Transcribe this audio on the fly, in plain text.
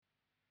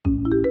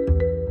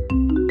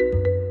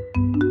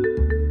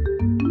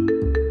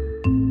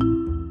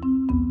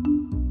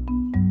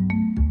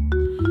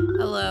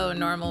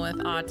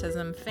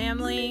Autism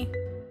family.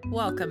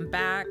 Welcome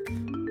back.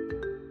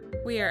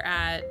 We are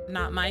at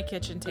not my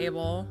kitchen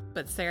table,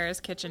 but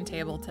Sarah's kitchen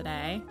table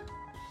today.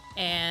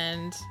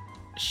 And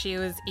she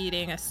was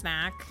eating a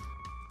snack.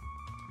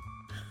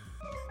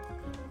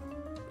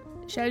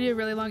 Should I do a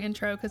really long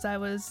intro because I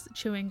was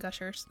chewing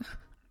Gushers?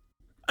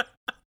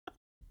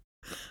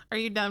 Are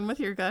you done with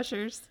your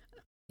Gushers?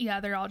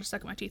 Yeah, they're all just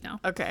stuck in my teeth now.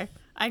 Okay.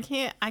 I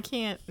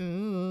can't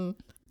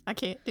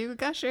do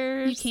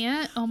Gushers. You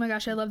can't? Oh my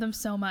gosh, I love them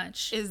so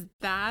much. Is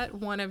that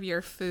one of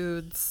your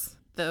foods,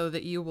 though,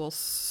 that you will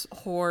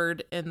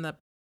hoard in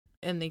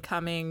the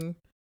coming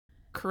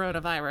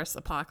coronavirus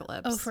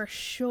apocalypse? Oh, for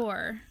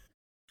sure.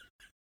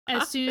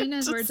 As soon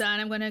as we're done,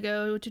 I'm going to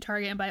go to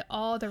Target and buy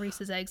all the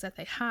Reese's eggs that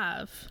they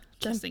have,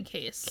 just in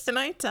case. Can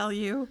I tell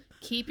you?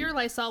 Keep your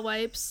Lysol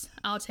wipes.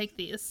 I'll take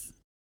these.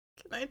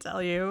 Can I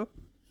tell you?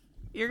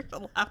 You're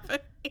gonna laugh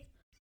at me.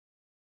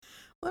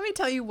 Let me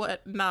tell you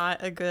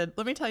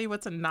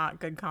what's a not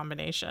good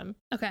combination.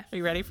 Okay. Are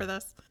you ready for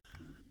this?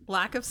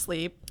 Lack of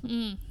sleep.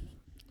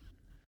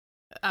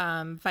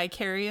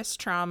 Vicarious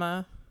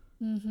trauma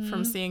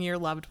from seeing your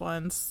loved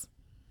ones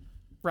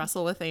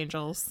wrestle with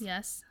angels.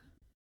 Yes.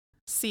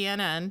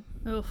 CNN.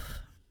 Oof.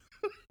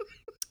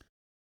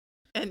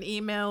 And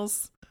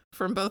emails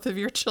from both of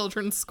your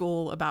children's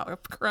school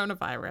about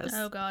coronavirus.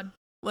 Oh, God.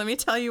 Let me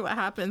tell you what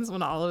happens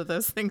when all of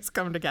those things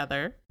come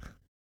together.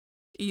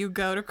 You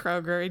go to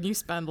Kroger and you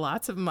spend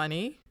lots of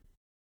money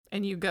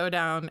and you go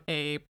down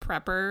a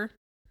prepper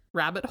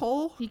rabbit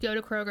hole. You go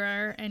to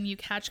Kroger and you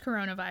catch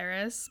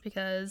coronavirus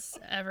because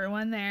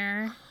everyone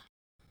there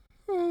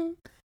And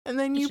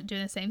then should do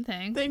the same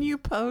thing. Then you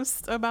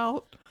post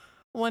about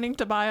wanting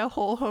to buy a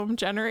whole home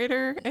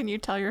generator and you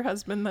tell your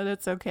husband that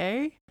it's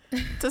okay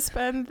to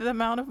spend the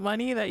amount of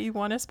money that you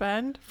want to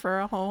spend for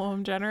a whole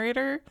home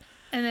generator.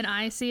 And then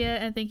I see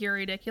it and think you're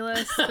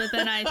ridiculous. But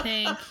then I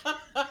think,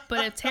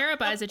 but if Tara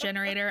buys a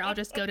generator, I'll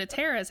just go to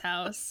Tara's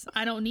house.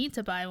 I don't need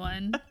to buy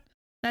one.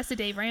 That's the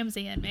Dave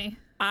Ramsey in me.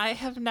 I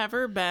have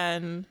never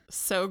been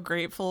so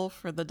grateful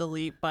for the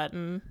delete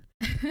button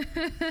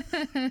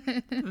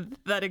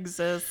that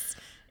exists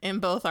in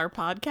both our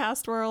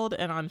podcast world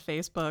and on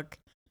Facebook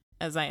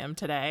as I am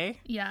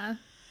today. Yeah.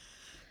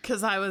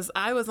 Because I was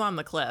on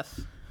the cliff.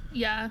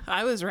 Yeah.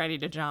 I was ready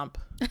to jump.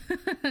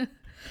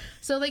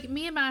 So, like,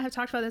 me and Matt have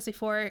talked about this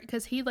before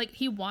because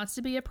he wants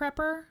to be a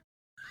prepper.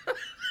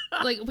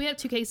 Like, we have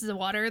 2 cases of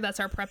water. That's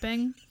our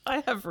prepping.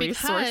 I have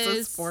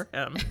resources for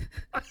him.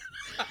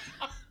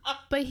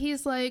 But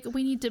he's like,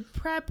 we need to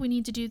prep. We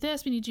need to do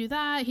this. We need to do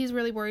that. He's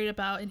really worried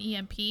about an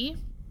EMP,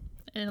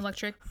 an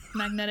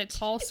electromagnetic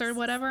pulse or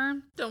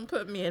whatever. Don't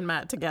put me and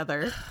Matt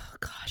together. Oh,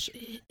 gosh,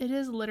 it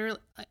is literally,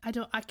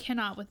 I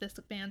cannot with this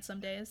man some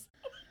days.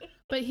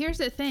 But here's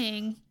the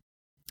thing.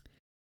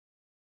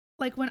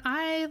 Like when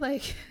I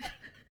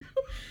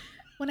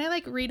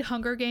read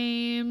Hunger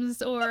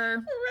Games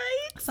or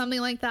something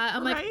like that,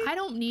 I'm like, I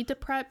don't need to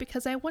prep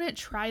because I wouldn't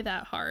try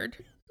that hard.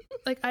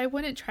 Like I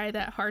wouldn't try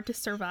that hard to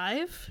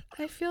survive.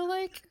 I feel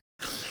like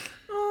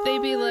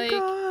they'd be like,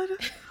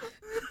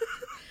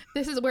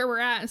 this is where we're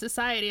at in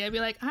society. I'd be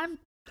like, I'm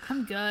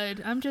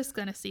good. I'm just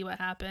gonna see what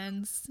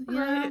happens.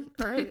 Right.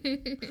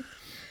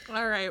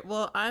 All right.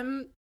 Well,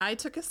 I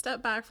took a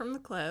step back from the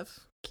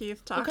cliff.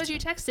 Keith talked. Because you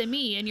texted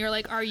me and you're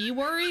like, are you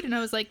worried? And I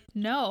was like,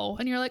 no.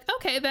 And you're like,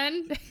 okay,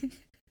 then.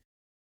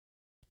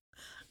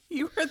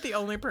 You weren't the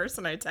only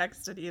person I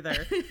texted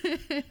either.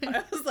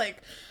 I was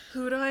like,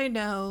 who do I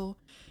know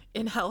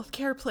in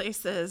healthcare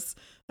places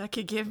that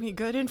could give me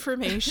good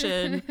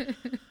information?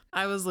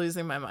 I was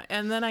losing my mind.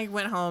 And then I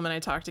went home and I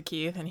talked to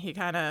Keith and he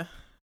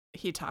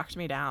talked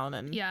me down.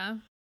 And yeah,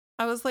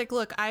 I was like,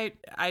 look, I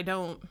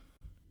don't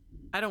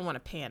want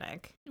to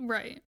panic.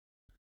 Right.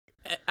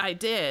 I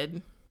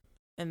did.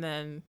 And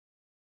then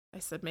I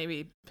said,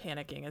 maybe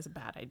panicking is a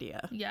bad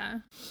idea. Yeah.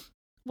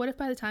 What if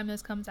by the time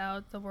this comes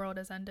out, the world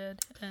has ended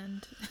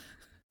and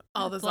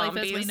all the life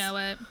zombies, as we know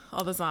it,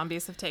 all the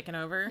zombies have taken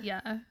over?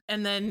 Yeah.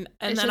 And then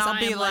I'll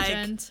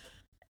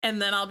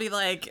be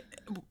like,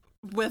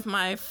 with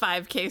my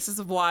 5 cases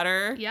of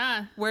water.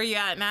 Yeah. Where you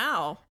at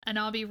now? And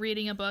I'll be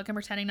reading a book and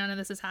pretending none of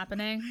this is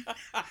happening.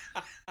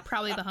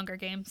 Probably the Hunger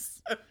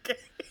Games.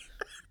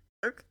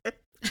 Okay.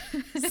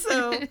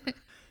 So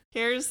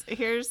here's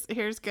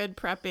good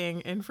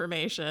prepping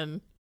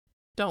information.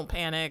 Don't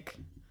panic.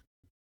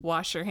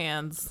 Wash your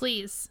hands.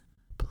 Please,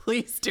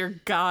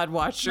 dear God,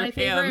 wash your hands.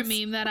 My favorite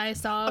meme that I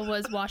saw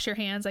was wash your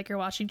hands like you're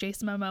watching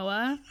Jason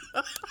Momoa.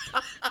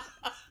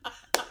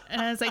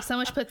 And I was like,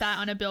 someone should put that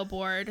on a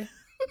billboard.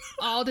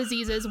 All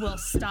diseases will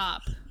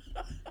stop.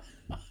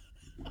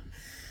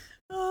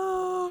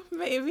 Oh,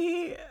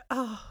 maybe.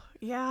 Oh,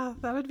 yeah,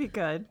 that would be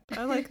good.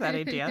 I like that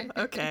idea.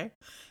 Okay.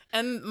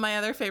 And my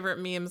other favorite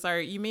memes are,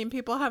 you mean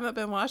people haven't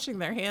been washing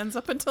their hands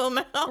up until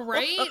now?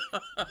 Right?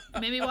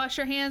 Maybe wash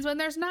your hands when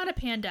there's not a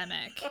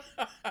pandemic.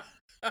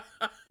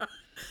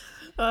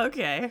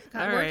 Okay.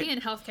 God, working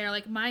in healthcare,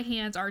 like my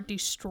hands are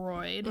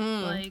destroyed.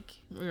 Like,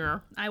 yeah.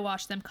 I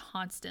wash them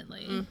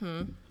constantly.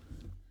 Mm-hmm.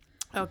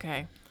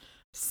 Okay.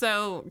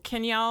 So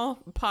can y'all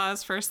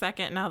pause for a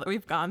second now that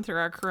we've gone through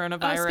our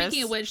coronavirus?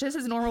 Speaking of which, this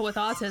is Normal with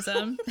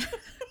Autism,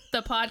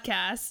 the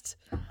podcast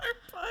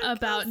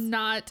about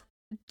not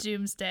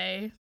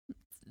doomsday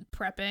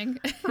prepping.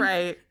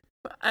 Right.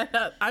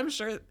 I'm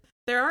sure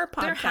there are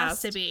podcasts. There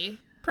has to be.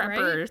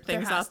 Prepper right?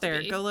 things out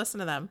there. Go listen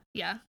to them.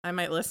 Yeah. I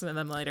might listen to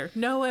them later.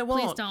 No, I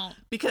won't. Please don't.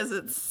 Because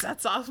it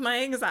sets off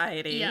my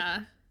anxiety.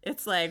 Yeah.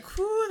 It's like,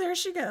 whoo, there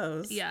she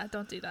goes. Yeah,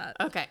 don't do that.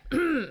 Okay.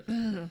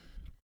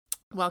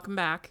 Welcome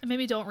back. And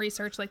maybe don't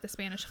research like the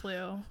Spanish flu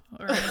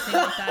or anything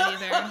like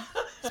that either.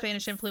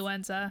 Spanish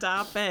influenza.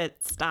 Stop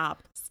it.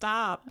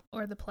 Stop.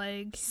 Or the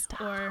plague. Stop.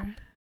 Or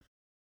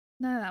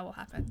none of that will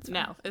happen.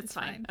 It's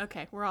fine.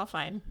 Okay, we're all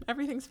fine.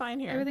 Everything's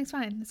fine here. Everything's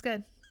fine. It's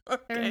good.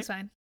 Okay. Everything's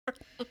fine.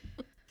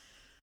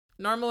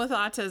 Normal with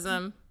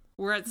Autism.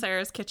 We're at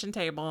Sarah's kitchen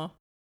table.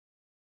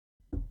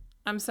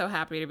 I'm so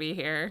happy to be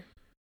here.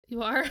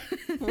 You are?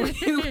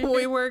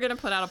 we were going to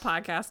put out a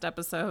podcast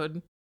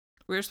episode.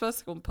 We were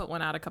supposed to put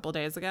one out a couple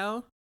days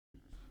ago.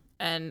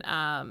 And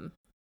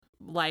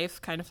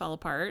life kind of fell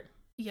apart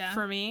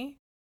for me.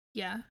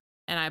 Yeah.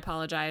 And I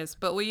apologize.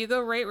 But will you go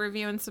rate,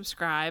 review, and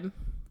subscribe?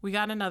 We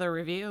got another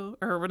review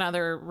or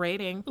another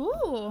rating.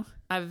 Ooh.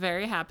 I'm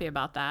very happy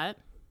about that.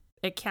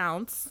 It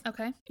counts.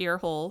 Okay. Ear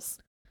holes.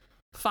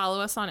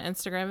 Follow us on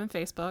Instagram and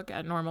Facebook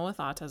at Normal with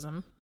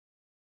Autism.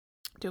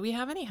 Do we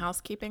have any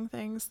housekeeping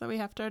things that we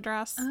have to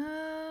address?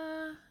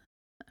 I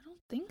don't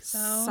think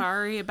so.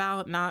 Sorry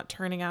about not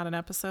turning out an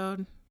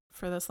episode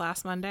for this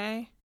last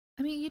Monday.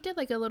 I mean, you did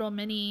like a little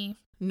mini...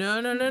 No.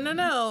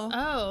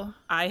 Oh.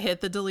 I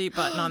hit the delete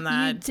button on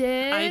that. You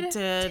did? I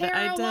did.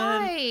 Tara,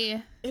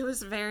 why? It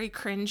was very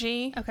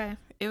cringy. Okay.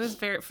 It was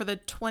for the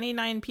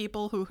 29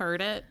 people who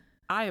heard it,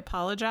 I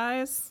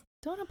apologize.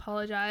 Don't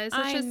apologize.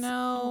 I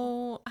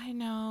know.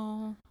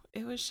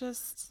 It was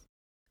just...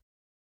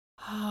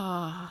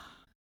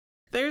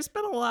 There's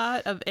been a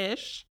lot of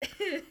ish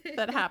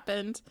that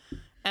happened.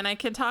 And I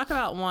can talk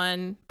about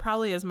one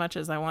probably as much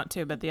as I want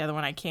to, but the other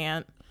one I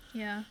can't.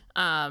 Yeah.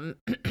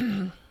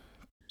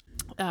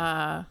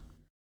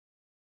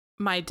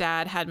 My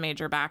dad had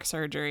major back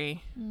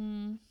surgery.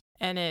 Mm.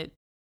 And it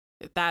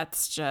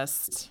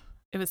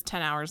was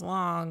 10 hours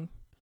long.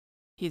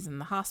 He's in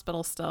the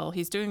hospital still.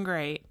 He's doing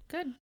great.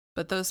 Good.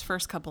 But those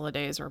first couple of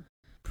days were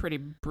pretty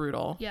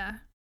brutal. Yeah.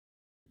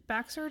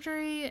 Back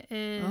surgery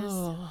is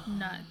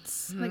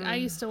nuts. Like I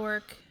used to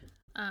work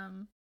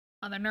on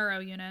the neuro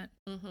unit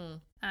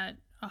at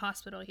a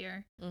hospital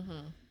here.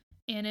 And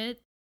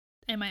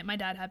my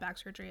dad had back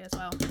surgery as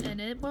well. And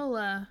it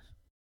will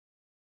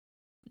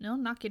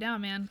knock you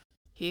down, man.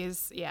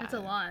 It's a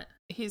lot.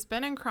 He's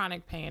been in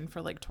chronic pain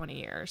for like 20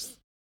 years.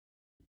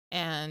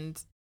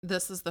 And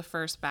this is the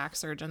first back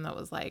surgeon that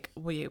was like,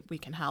 we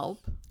can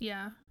help.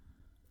 Yeah.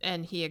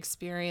 And he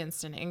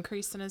experienced an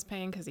increase in his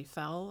pain because he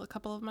fell a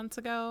couple of months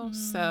ago.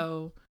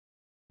 So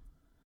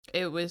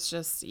it was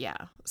just,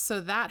 So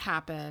that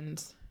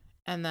happened.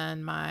 And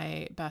then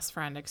my best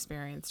friend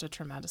experienced a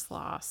tremendous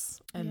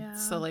loss. And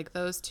so like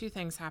those two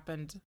things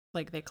happened,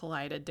 like they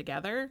collided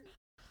together.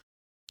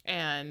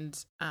 And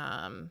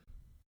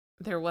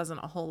there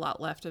wasn't a whole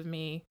lot left of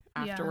me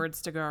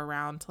afterwards to go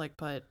around to like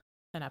put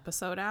an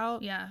episode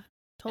out. Yeah.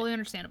 Totally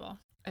understandable.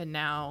 And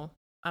now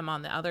I'm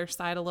on the other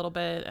side a little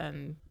bit,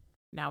 and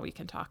now we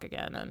can talk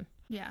again. And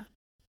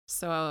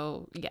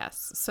so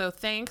yes, so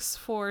thanks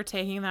for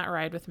taking that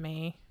ride with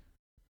me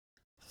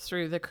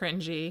through the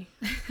cringiness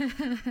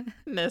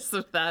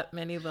of that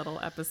mini little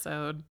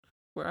episode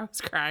where I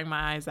was crying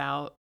my eyes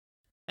out.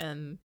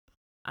 And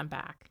I'm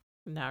back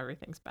now.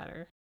 Everything's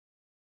better.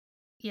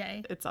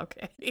 Yay. It's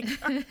okay.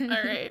 All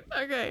right.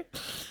 Okay.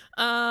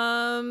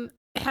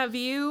 Have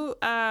you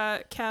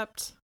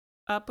kept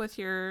up with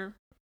your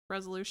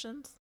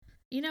resolutions?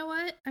 You know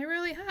what? I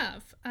really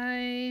have.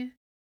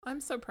 I'm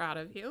so proud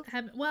of you.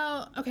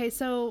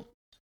 So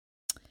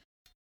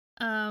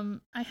I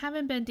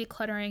haven't been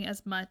decluttering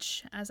as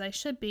much as I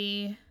should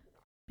be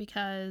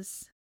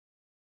because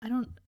I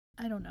don't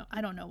know. I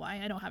don't know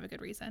why. I don't have a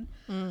good reason.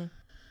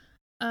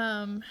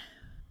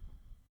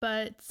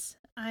 But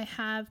I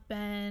have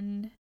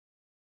been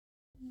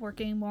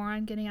working more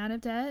on getting out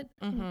of debt.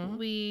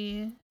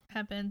 We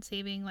have been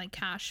saving like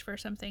cash for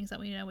some things that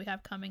we know we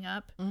have coming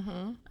up.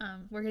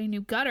 We're getting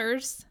new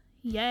gutters.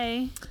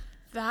 Yay.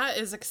 That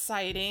is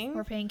exciting.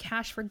 We're paying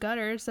cash for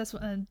gutters. That's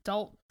an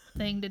adult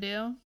thing to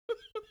do.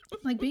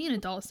 Like being an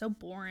adult is so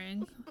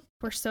boring.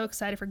 We're so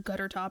excited for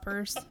gutter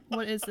toppers.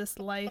 What is this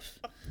life?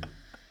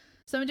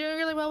 So I'm doing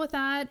really well with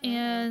that.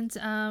 And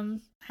I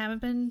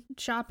haven't been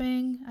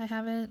shopping. I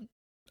haven't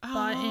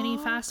bought any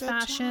fast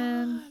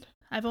fashion. God.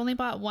 I've only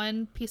bought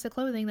one piece of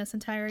clothing this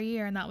entire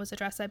year, and that was a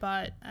dress I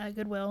bought at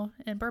Goodwill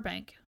in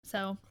Burbank.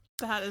 So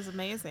that is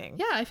amazing.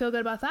 Yeah, I feel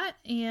good about that.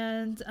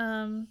 And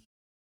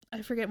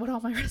I forget what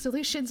all my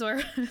resolutions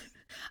were.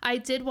 I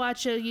did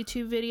watch a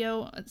YouTube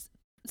video,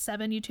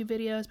 7 YouTube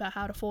videos about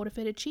how to fold a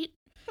fitted sheet.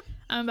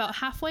 I'm about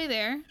halfway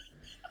there.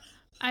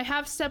 I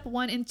have step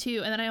 1 and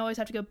 2, and then I always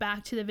have to go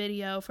back to the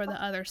video for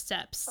the other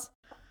steps.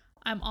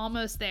 I'm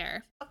almost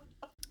there.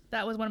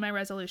 That was one of my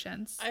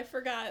resolutions. I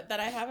forgot that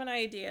I have an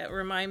idea.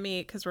 Remind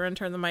me, because we're going to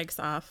turn the mics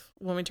off.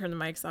 When we turn the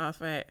mics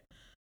off,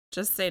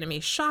 just say to me,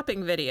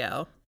 shopping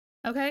video.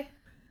 Okay.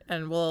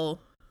 And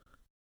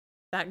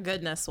that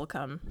goodness will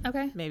come.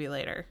 Okay. Maybe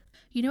later.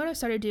 You know what I've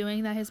started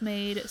doing that has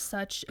made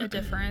such a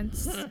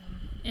difference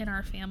in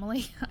our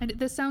family?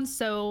 This sounds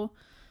so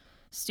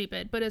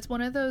stupid, but it's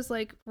one of those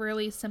like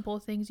really simple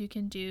things you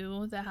can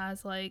do that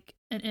has like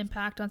an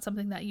impact on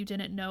something that you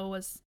didn't know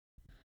was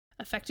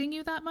affecting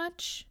you that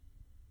much.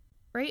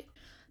 Right?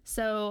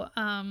 So,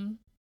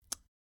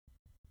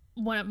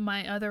 one of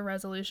my other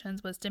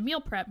resolutions was to meal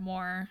prep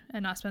more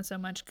and not spend so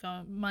much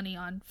money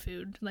on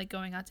food, like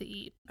going out to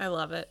eat. I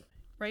love it.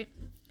 Right?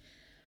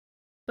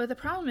 But the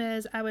problem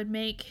is I would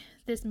make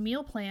this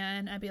meal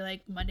plan. I'd be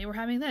like, Monday we're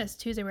having this,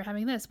 Tuesday we're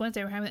having this,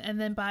 Wednesday we're having, and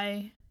then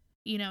by,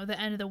 the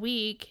end of the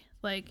week,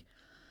 like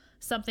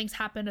something's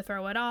happened to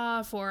throw it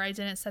off, or I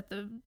didn't set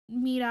the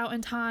meat out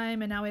in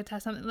time and now we have to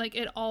have something, like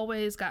it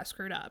always got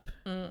screwed up.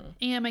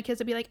 And my kids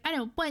would be like, I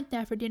don't want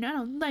that for dinner, I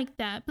don't like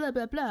that, blah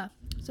blah blah.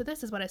 So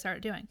this is what I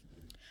started doing.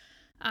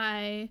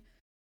 I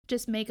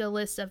just make a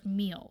list of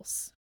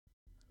meals,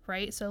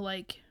 right? So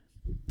like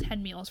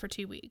 10 meals for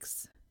 2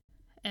 weeks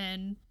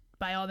and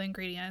buy all the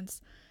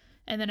ingredients.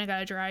 And then I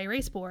got a dry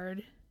erase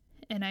board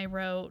and I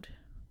wrote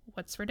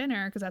what's for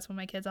dinner, because that's what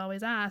my kids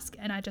always ask,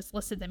 and I just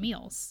listed the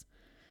meals.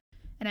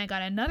 And I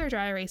got another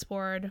dry erase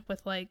board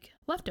with like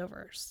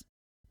leftovers.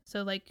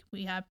 So like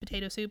we have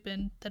potato soup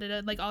and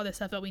da-da-da, like all this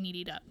stuff that we need to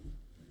eat up.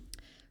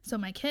 So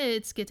my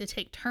kids get to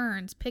take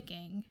turns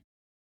picking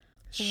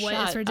what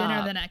is for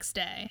dinner the next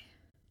day.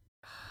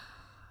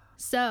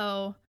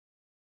 So,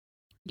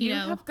 you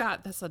know, have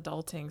got this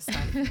adulting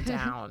stuff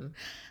down.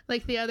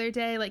 Like the other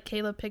day, like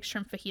Caleb picked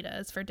shrimp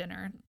fajitas for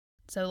dinner.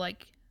 So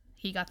like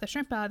he got the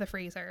shrimp out of the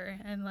freezer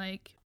and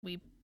like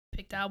we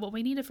picked out what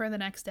we needed for the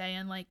next day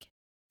and like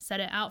set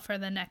it out for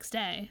the next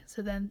day.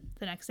 So then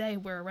the next day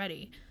we're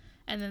ready.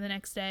 And then the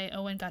next day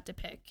Owen got to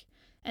pick.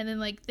 And then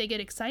like they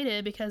get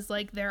excited because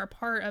like they're a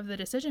part of the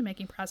decision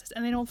making process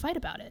and they don't fight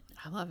about it.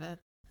 I love it.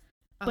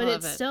 But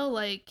it's still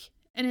like,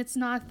 and it's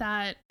not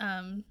that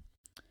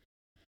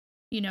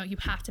you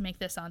have to make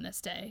this on this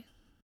day.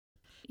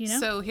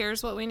 So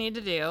here's what we need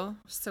to do.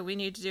 So we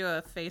need to do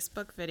a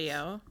Facebook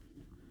video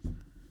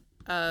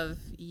of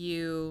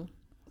you,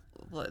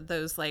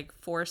 those like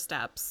 4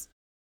 steps.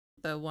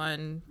 The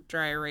one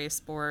dry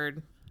erase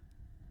board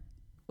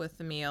with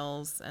the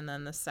meals, and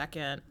then the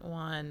second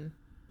one,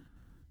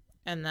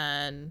 and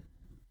then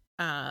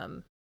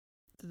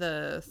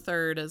the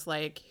third is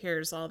like,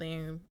 here's all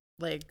the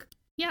like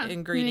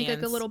ingredients. We make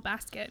like a little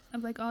basket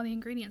of like all the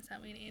ingredients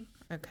that we need.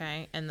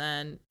 Okay, and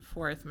then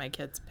 4th, my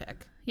kids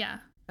pick. Yeah.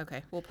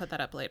 Okay, we'll put that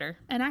up later.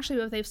 And actually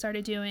what they've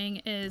started doing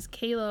is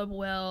Caleb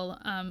will,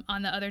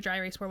 on the other dry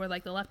erase board with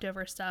like the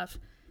leftover stuff,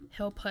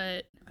 he'll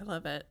put, I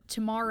love it,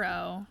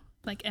 tomorrow,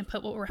 like, and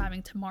put what we're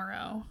having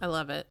tomorrow. I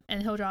love it.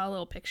 And he'll draw a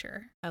little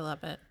picture. I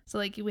love it. So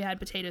like we had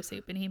potato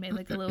soup and he made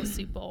like a little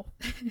soup bowl.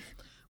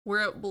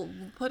 We'll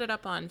put it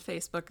up on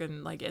Facebook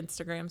and like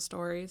Instagram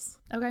stories.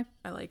 Okay.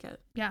 I like it.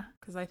 Yeah.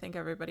 Because I think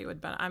everybody would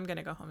benefit. I'm going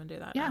to go home and do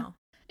that now. now.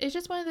 It's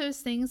just one of those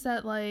things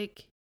that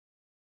like,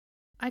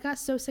 I got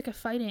so sick of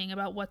fighting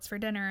about what's for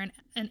dinner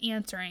and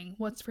answering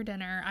what's for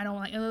dinner. I don't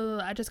like,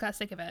 I just got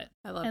sick of it.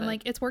 I love it. And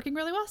like, it's working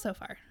really well so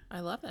far.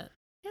 I love it.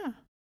 Yeah.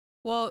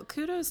 Well,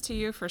 kudos to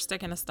you for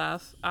sticking to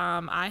stuff.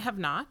 I have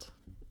not.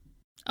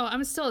 Oh,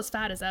 I'm still as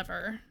fat as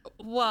ever.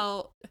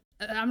 Well,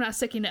 I'm not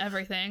sticking to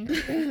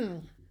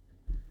everything.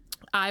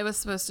 I was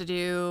supposed to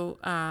do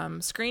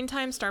screen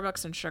time,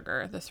 Starbucks, and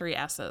sugar, the 3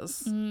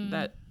 S's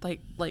that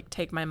like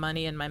take my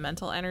money and my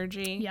mental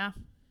energy. Yeah.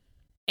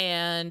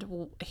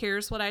 And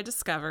here's what I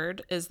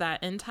discovered is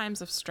that in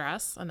times of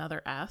stress,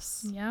 another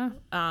S. Yeah.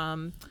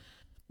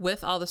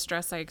 With all the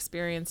stress I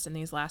experienced in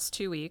these last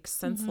 2 weeks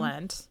since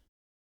Lent,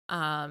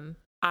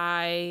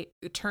 I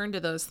turn to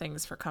those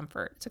things for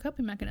comfort. It's a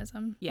coping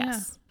mechanism. Yes.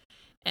 Yeah.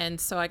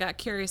 And so I got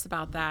curious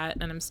about that,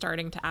 and I'm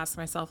starting to ask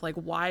myself, like,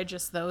 why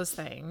just those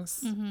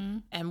things?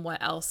 And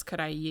what else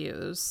could I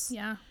use?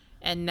 Yeah.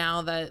 And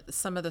now that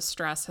some of the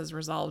stress has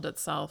resolved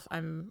itself,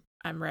 I'm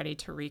ready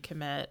to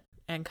recommit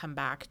and come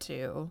back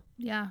to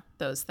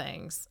those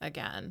things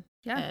again.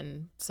 Yeah.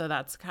 And so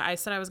I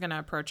said I was going to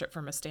approach it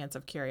from a stance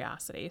of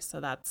curiosity.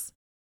 So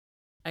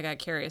I got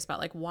curious about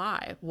like,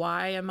 why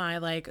am I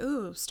like,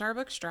 ooh,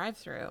 Starbucks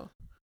drive-through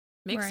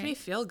makes me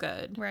feel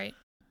good. Right.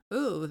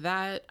 Ooh,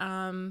 that,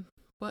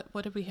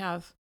 what did we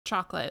have?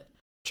 Chocolate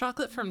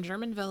from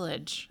German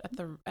Village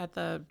at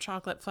the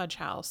chocolate fudge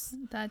house.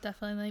 That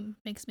definitely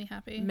makes me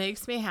happy.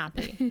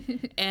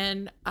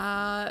 And,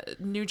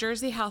 New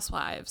Jersey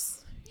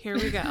Housewives. Here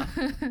we go.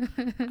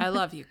 I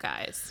love you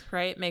guys,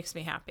 right? Makes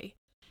me happy.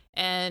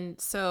 And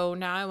so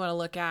now I want to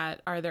look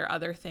at, are there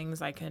other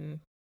things I can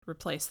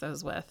replace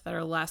those with that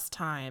are less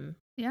time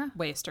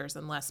wasters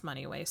and less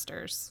money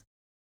wasters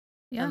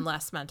and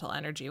less mental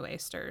energy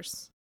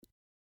wasters?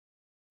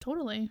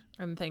 Totally.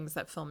 And things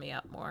that fill me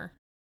up more.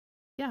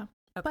 Yeah.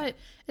 Okay. But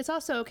it's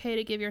also okay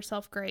to give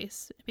yourself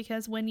grace,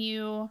 because when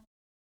you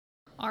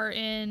are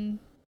in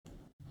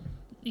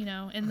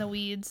in the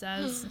weeds,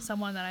 as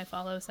someone that I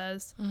follow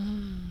says.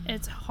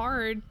 It's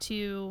hard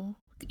to,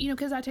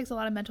 because that takes a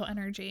lot of mental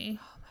energy.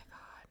 Oh my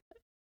God.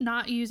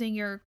 Not using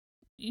your,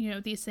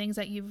 these things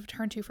that you've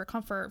turned to for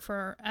comfort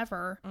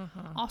forever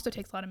also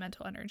takes a lot of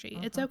mental energy.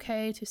 It's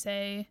okay to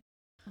say,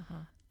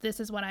 this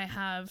is what I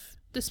have.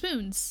 The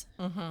spoons.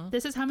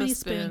 This is how many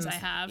spoons I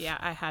have. Yeah,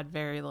 I had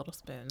very little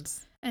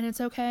spoons. And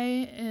it's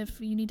okay if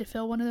you need to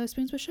fill one of those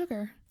spoons with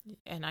sugar.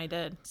 And I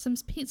did. Some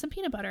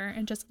peanut butter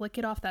and just lick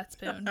it off that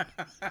spoon.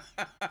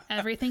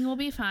 Everything will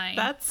be fine.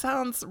 That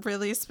sounds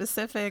really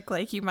specific,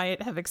 like you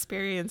might have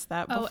experienced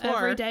that before. Oh,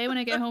 every day when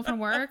I get home from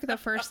work, the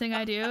first thing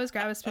I do is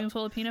grab a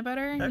spoonful of peanut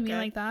butter. You mean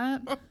like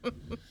that?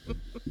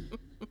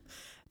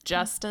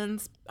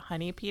 Justin's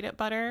honey peanut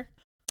butter.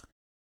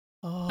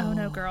 Oh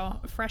no,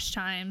 girl. Fresh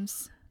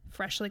Chimes,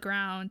 freshly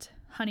ground,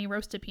 honey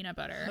roasted peanut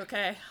butter.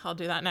 Okay, I'll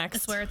do that next.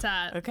 That's where it's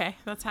at. Okay,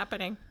 that's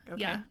happening.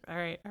 Okay. Yeah. All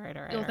right.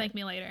 You'll thank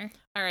me later.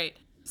 All right.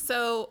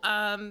 So,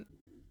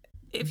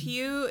 if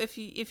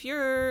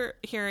you're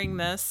hearing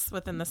this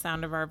within the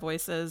sound of our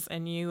voices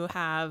and you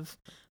have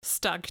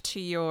stuck to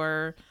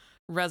your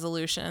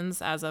resolutions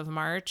as of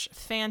March,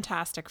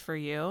 fantastic for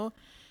you.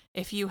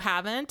 If you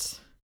haven't,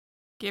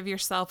 give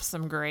yourself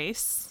some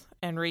grace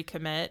and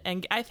recommit.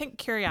 And I think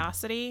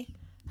curiosity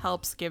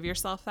helps give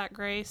yourself that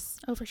grace.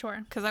 Oh, for sure.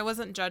 Because I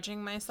wasn't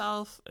judging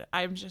myself.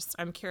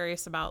 I'm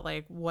curious about,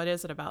 like, what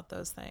is it about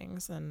those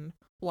things and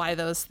why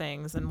those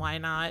things, and why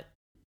not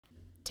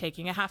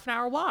taking a half an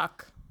hour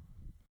walk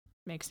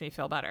makes me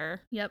feel better.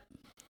 Yep.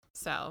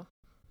 So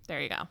there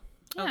you go.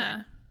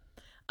 Yeah.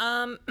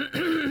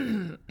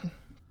 Okay.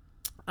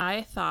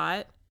 I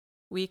thought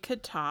we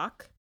could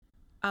talk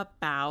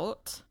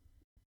about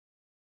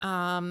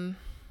some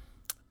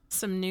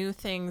new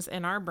things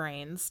in our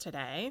brains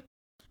today.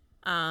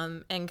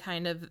 And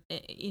kind of,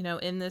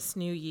 in this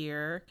new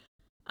year,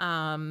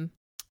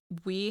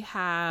 we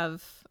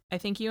have, I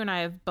think you and I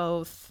have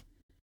both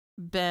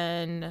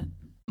been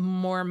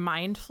more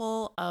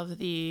mindful of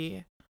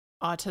the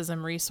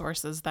autism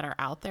resources that are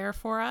out there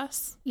for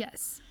us.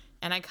 Yes.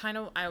 And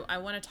I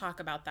want to talk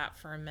about that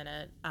for a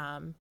minute.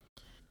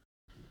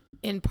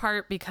 In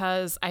part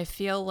because I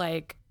feel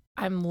like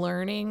I'm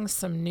learning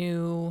some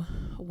new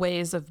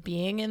ways of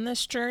being in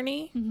this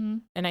journey.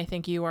 And I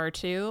think you are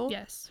too.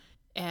 Yes.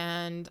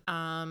 And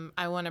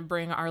I want to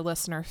bring our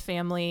listener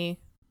family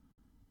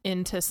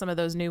into some of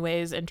those new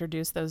ways,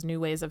 introduce those new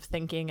ways of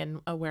thinking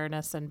and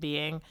awareness and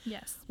being.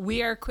 Yes.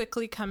 We are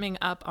quickly coming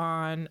up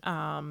on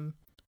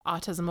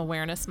Autism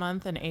Awareness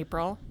Month in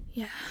April.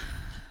 Yeah.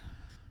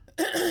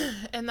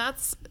 And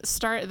that's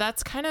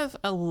kind of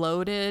a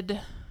loaded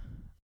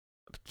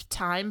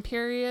time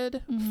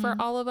period for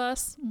all of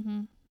us.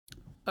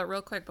 But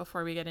real quick,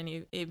 before we get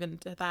even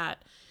to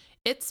that,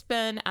 it's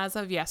been, as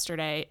of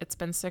yesterday, it's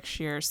been 6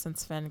 years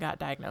since Finn got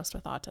diagnosed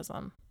with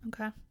autism.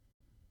 Okay.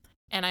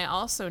 And I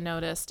also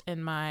noticed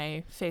in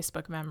my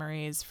Facebook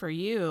memories for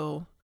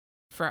you,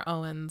 for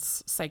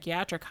Owen's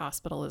psychiatric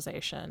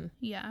hospitalization.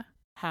 Yeah.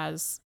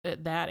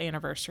 That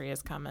anniversary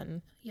is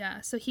coming.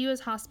 Yeah. So he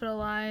was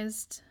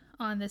hospitalized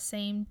on the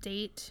same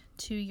date,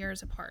 2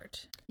 years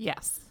apart.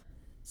 Yes.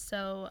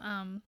 So,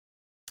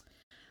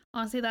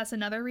 honestly, that's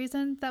another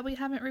reason that we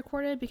haven't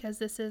recorded, because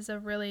this is a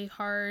really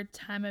hard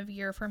time of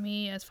year for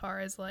me as far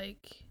as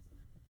like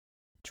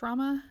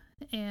trauma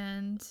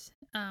and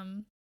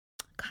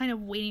kind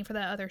of waiting for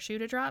that other shoe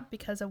to drop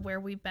because of where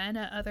we've been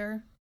at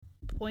other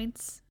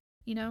points,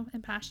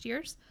 in past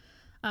years.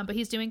 But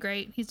he's doing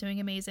great. He's doing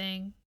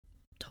amazing.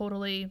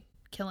 Totally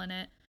killing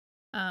it.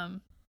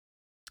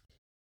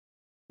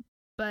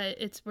 But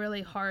it's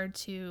really hard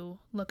to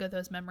look at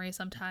those memories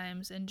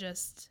sometimes and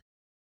just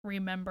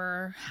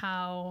remember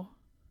how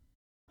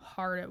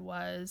hard it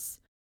was,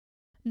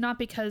 not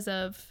because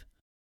of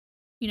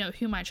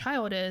who my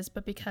child is,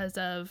 but because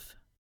of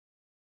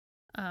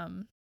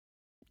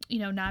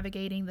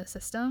navigating the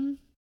system,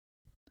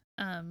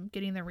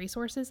 getting the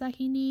resources that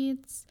he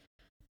needs,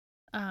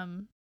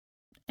 and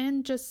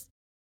just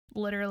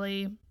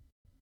literally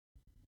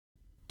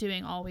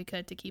doing all we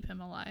could to keep him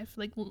alive,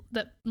 like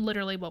that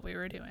literally what we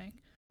were doing.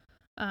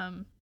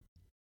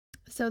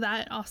 So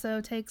that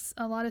also takes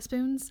a lot of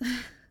spoons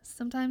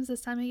sometimes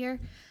this time of year.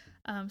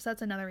 So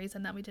that's another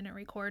reason that we didn't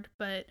record.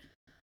 But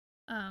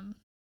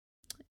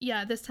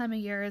yeah, this time of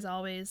year is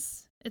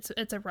always, it's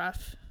a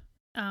rough,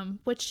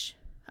 which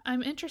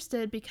I'm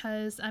interested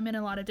because I'm in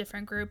a lot of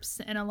different groups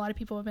and a lot of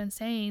people have been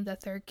saying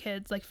that their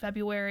kids, like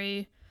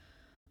February,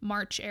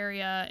 March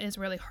area is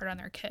really hard on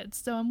their kids.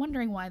 So I'm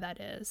wondering why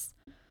that is.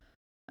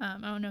 I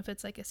don't know if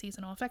it's like a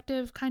seasonal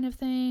affective kind of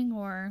thing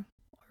or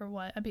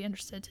what. I'd be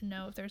interested to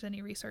know if there's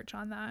any research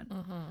on that.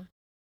 But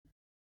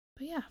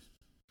yeah.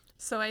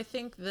 So I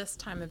think this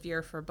time of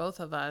year for both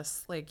of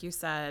us, like you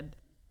said,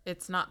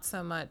 it's not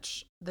so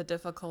much the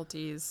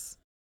difficulties,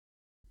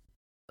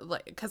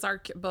 like, because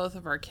both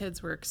of our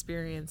kids were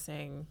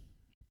experiencing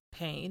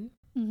pain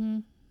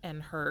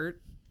and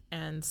hurt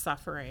and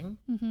suffering,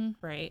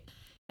 right?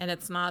 And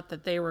it's not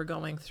that they were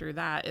going through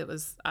that. It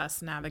was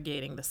us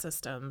navigating the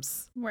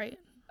systems right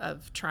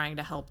of trying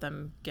to help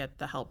them get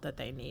the help that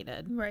they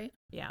needed. Right.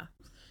 Yeah.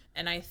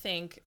 And I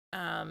think,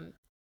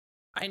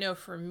 I know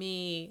for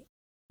me,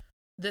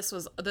 this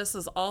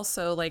is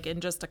also like in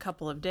just a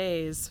couple of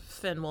days,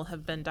 Finn will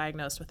have been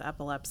diagnosed with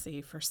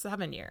epilepsy for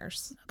 7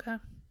 years. Okay.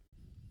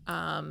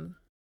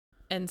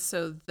 And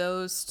so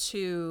those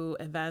two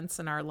events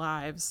in our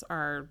lives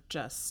are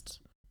just,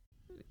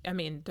 I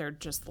mean, they're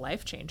just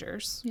life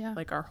changers. Yeah.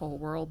 Like our whole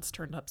world's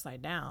turned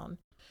upside down.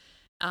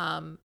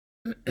 And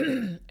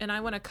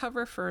I want to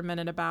cover for a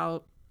minute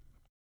about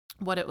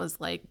what it was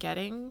like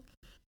getting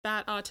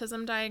that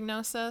autism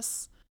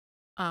diagnosis,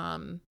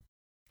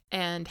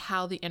 and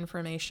how the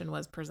information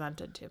was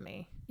presented to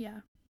me. Yeah.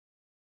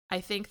 I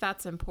think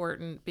that's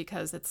important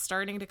because it's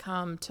starting to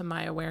come to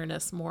my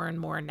awareness more and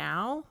more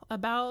now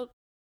about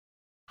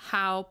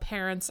how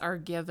parents are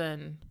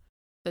given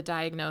the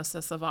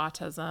diagnosis of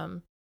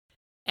autism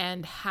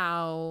and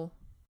how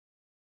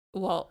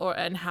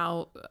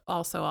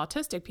also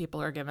autistic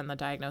people are given the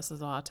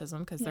diagnosis of autism,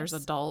 because there's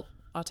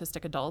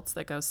autistic adults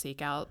that go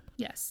seek out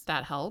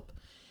that help,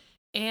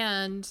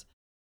 and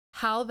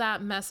how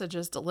that message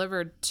is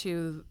delivered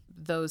to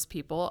those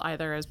people,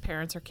 either as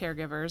parents or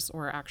caregivers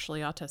or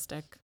actually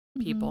autistic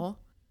people.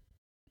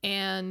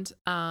 And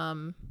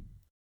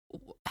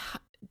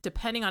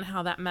depending on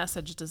how that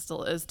message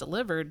is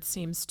delivered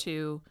seems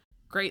to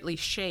greatly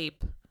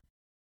shape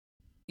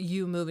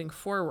you moving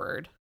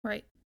forward.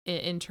 Right.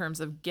 In terms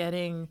of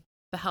getting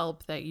the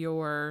help that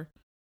your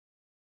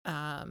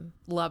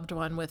loved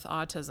one with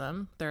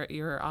autism,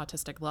 your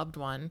autistic loved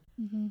one,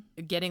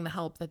 getting the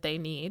help that they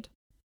need,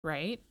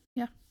 right?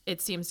 Yeah. It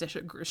seems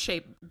to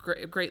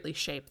greatly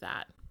shape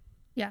that.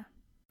 Yeah,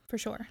 for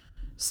sure.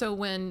 So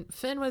when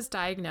Finn was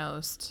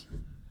diagnosed,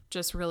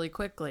 just really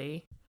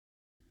quickly,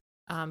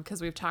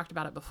 because we've talked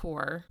about it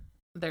before,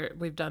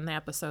 we've done the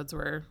episodes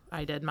where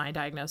I did my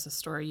diagnosis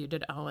story, you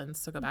did Owen's,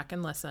 so go back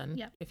and listen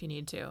if you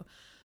need to.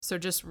 So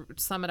just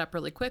sum it up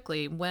really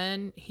quickly.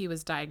 When he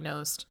was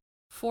diagnosed,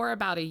 for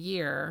about a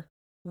year,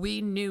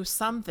 we knew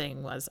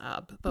something was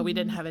up, but we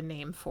didn't have a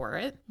name for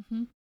it.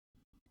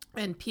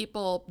 And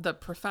the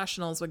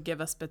professionals would give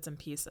us bits and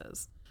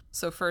pieces.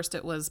 So first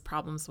it was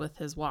problems with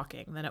his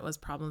walking, then it was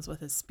problems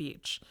with his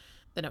speech,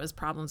 then it was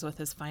problems with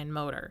his fine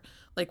motor.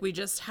 Like we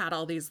just had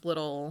all these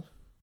little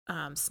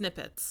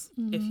snippets,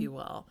 if you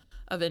will,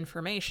 of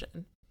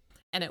information.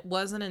 And it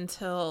wasn't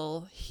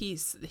until he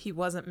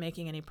wasn't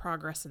making any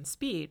progress in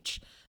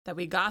speech that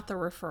we got the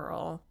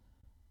referral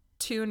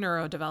to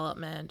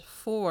neurodevelopment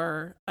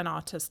for an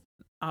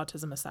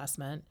autism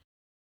assessment.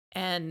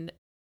 And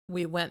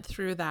we went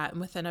through that,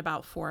 and within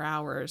about 4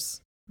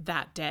 hours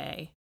that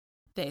day,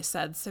 they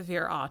said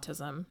severe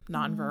autism,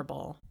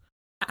 nonverbal,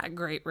 at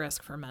great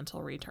risk for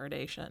mental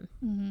retardation.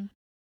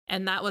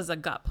 And that was a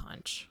gut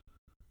punch.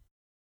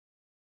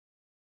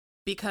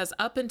 Because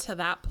up until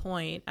that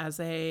point, as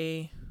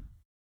a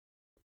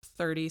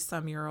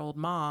 30-something-year-old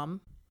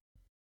mom,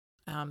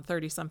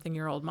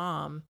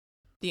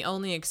 the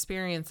only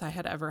experience I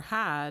had ever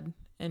had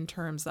in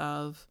terms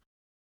of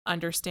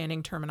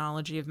understanding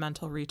terminology of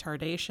mental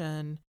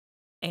retardation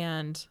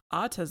and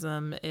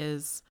autism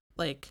is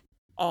like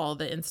all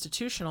the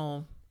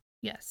institutional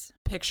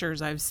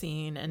pictures I've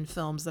seen and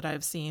films that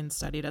I've seen,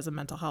 studied as a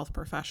mental health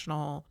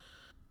professional,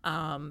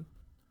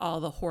 all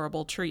the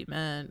horrible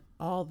treatment,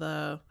 all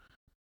the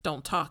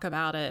don't talk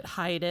about it,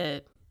 hide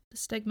it, the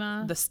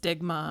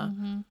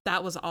stigma.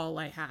 That was all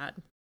I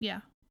had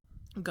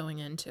going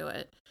into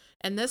it.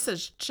 And this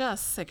is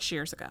just 6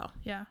 years ago.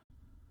 Yeah.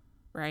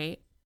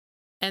 Right?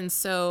 And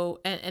so,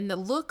 and the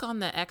look on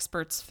the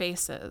experts'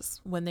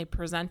 faces when they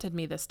presented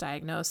me this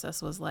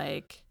diagnosis was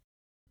like,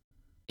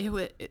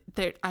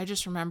 I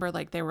just remember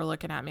like they were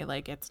looking at me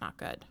like, it's not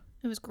good.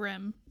 It was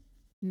grim.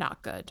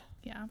 Not good.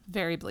 Yeah.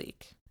 Very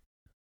bleak.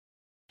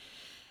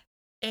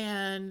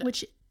 And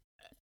which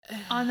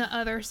on the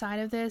other side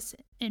of this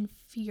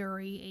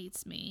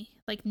infuriates me.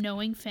 Like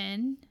knowing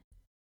Finn.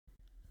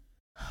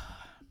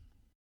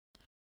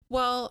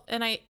 Well,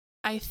 and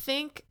I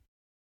think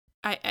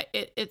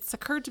it's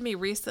occurred to me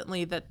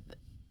recently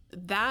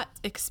that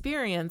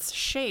experience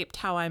shaped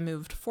how I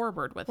moved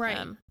forward with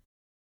him.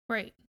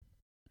 Right.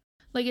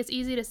 Like it's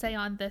easy to say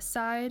on this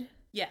side.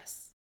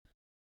 Yes.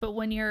 But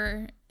when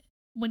you're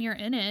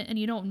in it and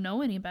you don't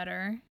know any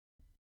better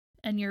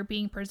and you're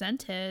being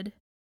presented,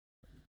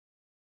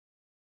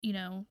 you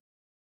know,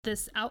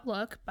 this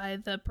outlook by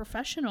the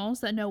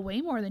professionals that know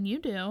way more than you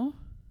do.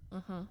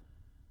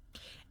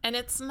 And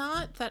it's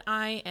not that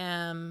I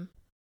am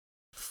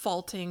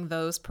faulting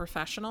those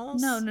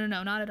professionals. No,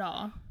 not at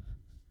all.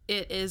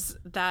 It is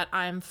that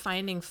I'm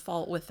finding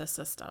fault with the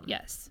system.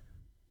 Yes.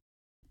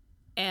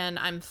 And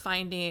I'm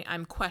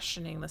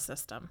questioning the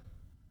system.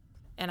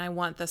 And I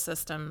want the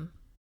system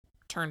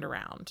turned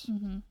around.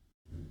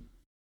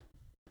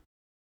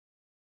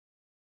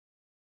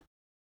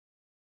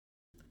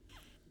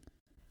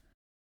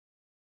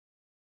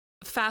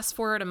 Fast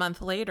forward a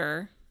month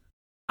later,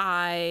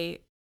 I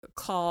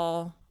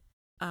call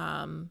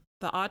the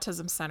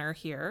autism center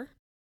here,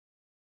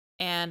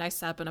 And I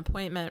set up an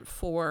appointment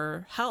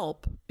for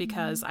help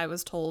because I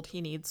was told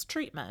he needs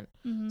treatment.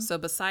 So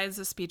besides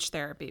the speech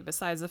therapy,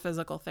 besides the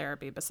physical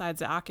therapy, besides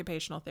the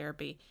occupational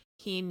therapy,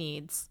 he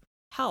needs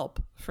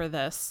help for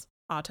this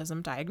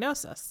autism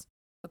diagnosis.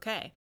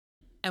 Okay.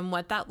 And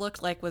what that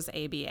looked like was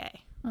ABA.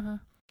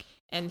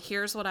 And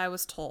here's what I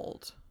was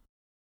told.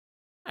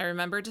 I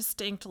remember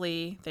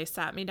distinctly, they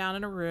sat me down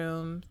in a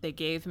room. They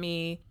gave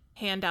me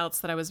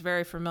handouts that I was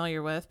very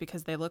familiar with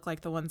because they look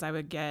like the ones I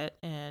would get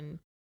in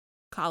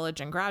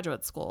college and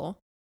graduate school.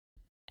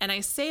 And I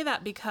say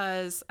that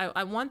because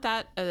I want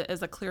that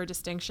as a clear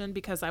distinction,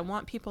 because I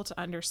want people to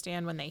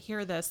understand when they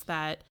hear this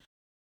that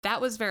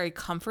was very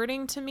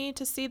comforting to me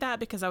to see that,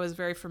 because I was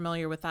very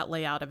familiar with that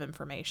layout of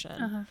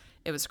information.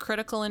 It was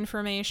critical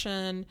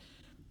information.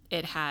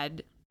 It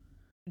had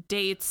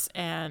dates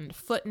and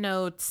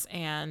footnotes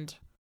and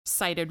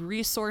cited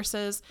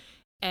resources.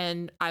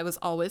 And I was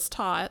always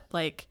taught,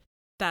 like,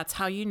 that's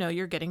how you know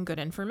you're getting good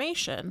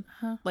information,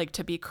 like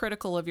to be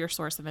critical of your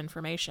source of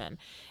information.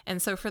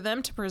 And so for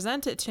them to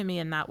present it to me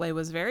in that way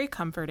was very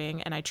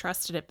comforting, and I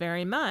trusted it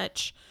very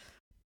much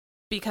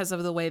because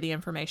of the way the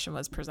information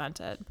was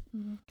presented.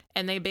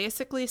 And they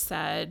basically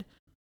said,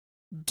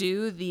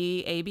 do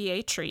the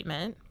ABA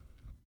treatment,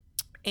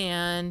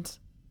 and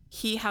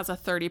he has a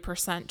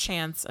 30%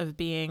 chance of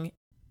being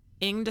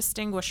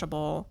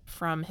indistinguishable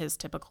from his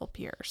typical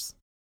peers.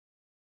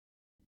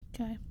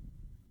 Okay.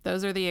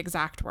 Those are the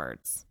exact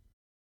words.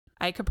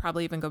 I could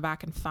probably even go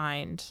back and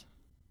find.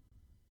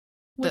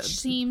 Which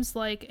seems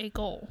like a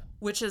goal.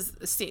 Which is,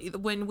 see,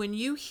 when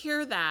you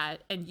hear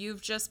that and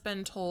you've just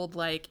been told,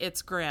 like,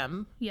 it's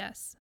grim.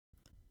 Yes.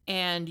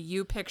 And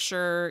you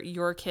picture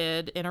your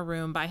kid in a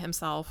room by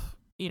himself,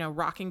 you know,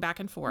 rocking back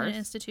and forth. In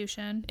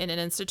an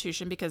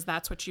institution. Because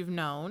that's what you've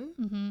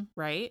known,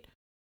 right?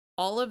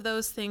 All of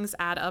those things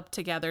add up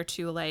together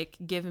to, like,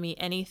 give me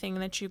anything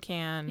that you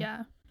can.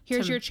 Yeah.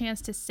 Here's your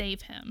chance to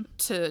save him.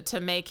 To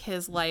make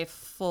his life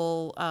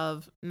full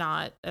of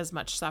not as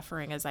much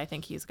suffering as I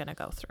think he's going to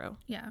go through.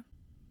 Yeah.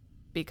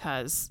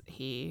 Because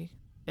he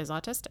is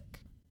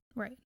autistic.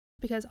 Right.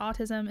 Because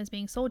autism is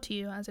being sold to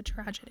you as a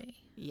tragedy.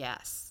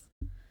 Yes.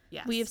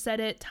 Yes. We have said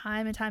it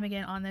time and time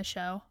again on this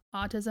show.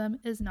 Autism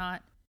is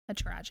not a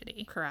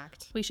tragedy.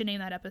 Correct. We should name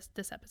that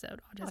this episode.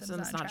 Autism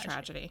is not a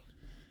tragedy.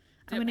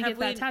 I'm going to get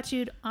that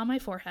tattooed on my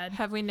forehead.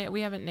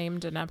 We haven't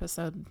named an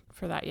episode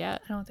for that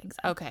yet? I don't think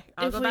so. Okay.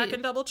 I'll go back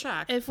and double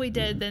check. If we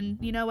did, then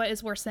you know what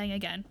is worth saying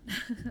again.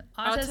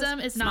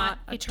 Autism is not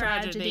a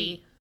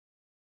tragedy.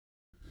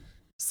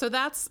 So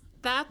that's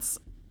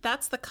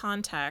the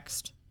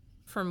context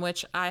from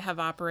which I have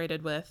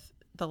operated with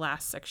the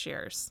last 6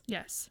 years.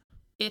 Yes.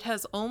 It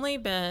has only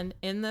been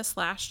in this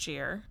last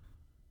year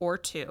or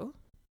two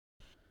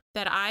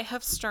that I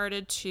have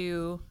started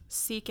to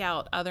seek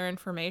out other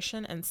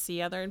information and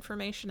see other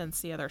information and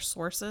see other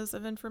sources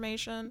of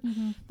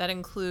information that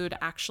include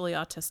actually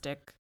autistic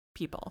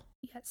people.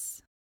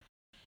 Yes.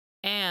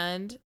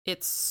 And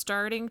it's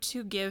starting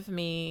to give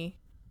me,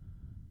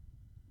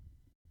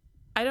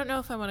 I don't know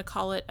if I want to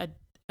call it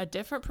a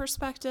different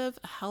perspective,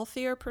 a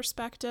healthier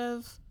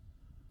perspective,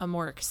 a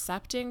more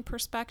accepting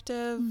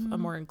perspective, a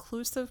more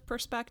inclusive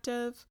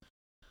perspective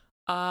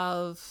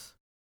of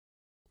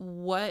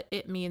what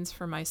it means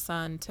for my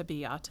son to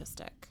be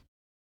autistic.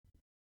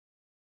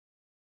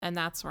 And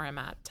that's where I'm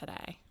at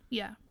today.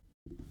 Yeah.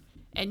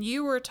 And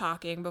you were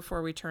talking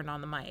before we turned on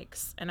the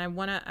mics, and I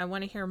want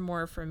to hear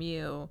more from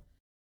you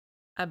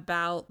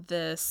about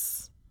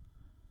this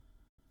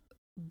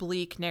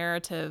bleak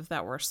narrative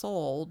that we're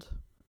sold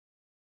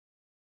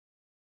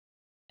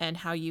and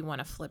how you want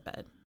to flip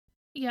it.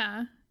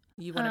 Yeah.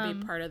 You want to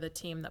be part of the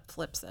team that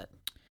flips it.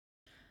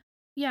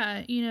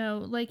 Yeah, you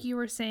know, like you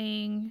were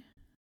saying,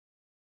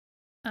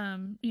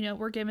 you know,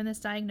 we're given this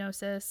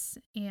diagnosis,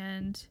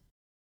 and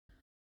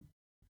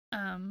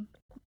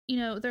you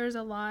know, there's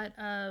a lot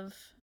of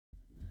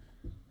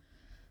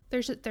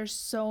there's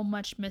so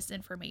much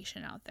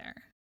misinformation out there.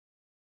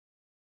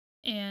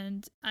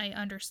 And I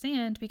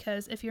understand,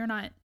 because if you're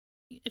not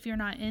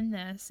in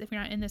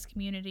this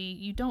community,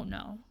 you don't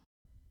know.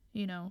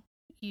 You know,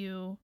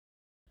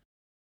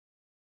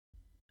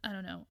 I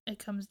don't know, it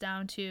comes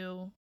down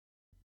to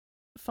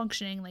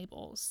functioning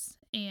labels,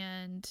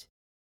 and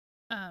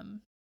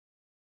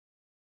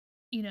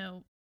you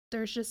know,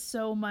 there's just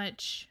so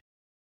much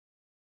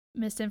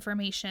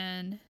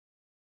misinformation.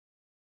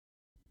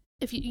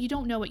 If you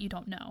don't know what you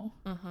don't know,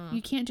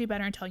 you can't do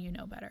better until you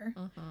know better.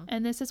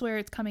 And this is where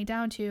it's coming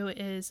down to,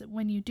 is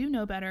when you do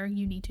know better,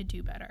 you need to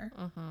do better.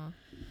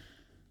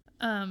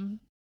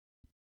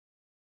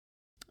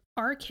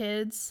 Our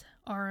kids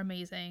are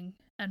amazing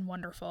and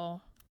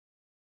wonderful,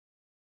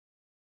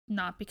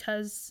 not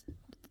because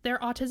their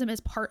autism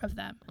is part of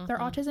them. Their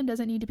autism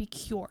doesn't need to be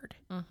cured.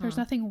 There's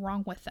nothing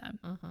wrong with them.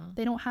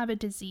 They don't have a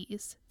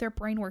disease. Their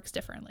brain works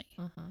differently.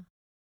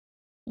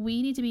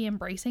 We need to be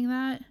embracing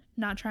that,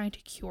 not trying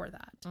to cure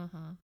that.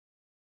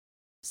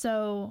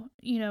 So,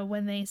 you know,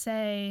 when they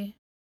say,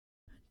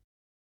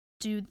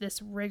 do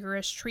this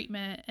rigorous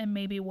treatment and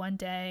maybe one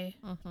day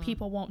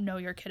people won't know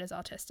your kid is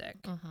autistic.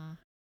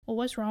 well,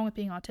 what's wrong with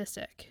being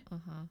autistic?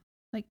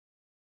 Like,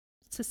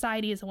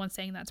 society is the one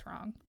saying that's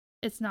wrong.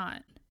 It's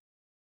not.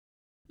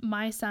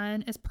 My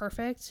son is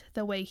perfect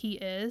the way he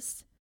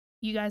is.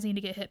 You guys need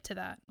to get hip to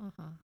that.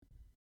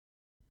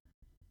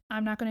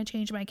 I'm not going to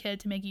change my kid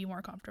to make you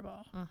more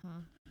comfortable.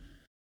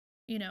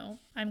 You know,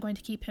 I'm going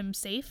to keep him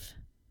safe,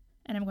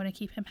 and I'm going to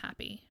keep him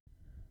happy.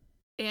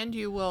 And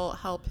you will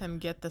help him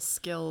get the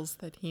skills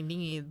that he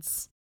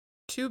needs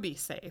to be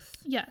safe.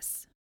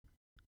 Yes.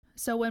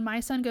 So when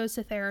my son goes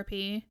to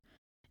therapy,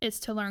 it's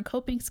to learn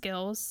coping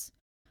skills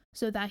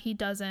so that he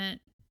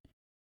doesn't,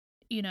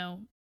 you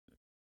know,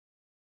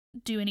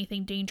 do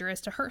anything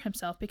dangerous to hurt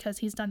himself, because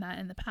he's done that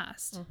in the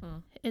past.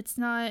 It's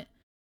not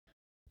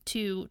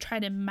to try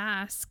to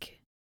mask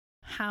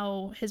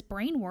how his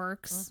brain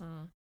works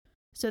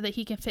so that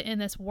he can fit in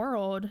this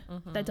world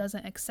that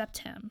doesn't accept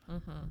him.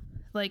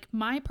 Like,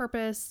 my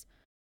purpose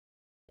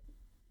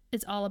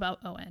is all about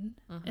Owen.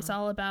 It's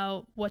all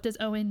about, what does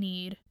Owen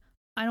need?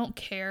 I don't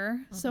care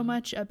so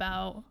much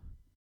about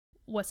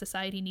what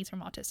society needs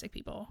from autistic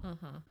people.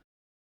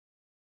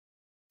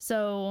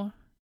 So,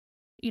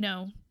 you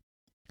know,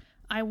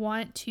 I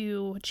want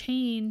to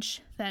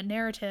change that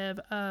narrative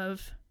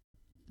of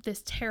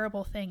this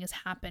terrible thing is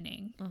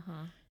happening.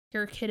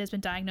 Your kid has been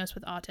diagnosed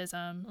with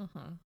autism.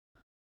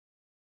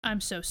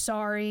 I'm so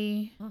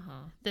sorry.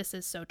 This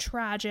is so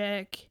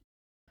tragic.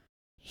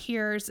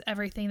 Here's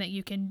everything that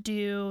you can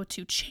do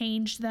to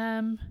change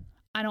them.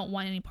 I don't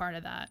want any part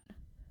of that.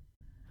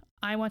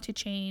 I want to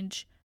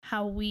change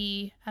how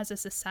we as a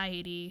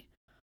society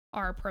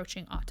are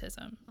approaching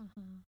autism.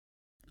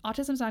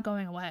 Autism's not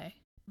going away.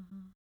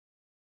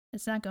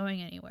 It's not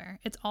going anywhere.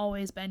 It's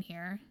always been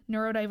here.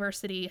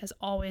 Neurodiversity has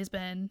always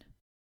been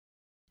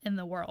in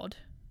the world.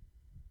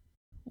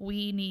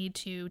 We need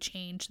to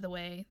change the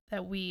way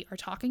that we are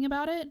talking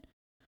about it,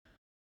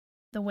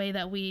 the way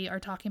that we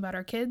are talking about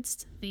our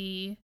kids,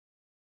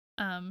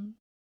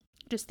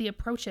 just the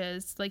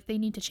approaches. Like, they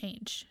need to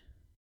change.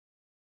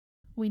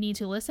 We need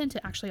to listen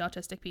to actually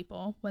autistic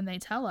people when they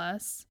tell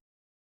us,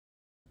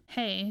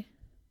 hey,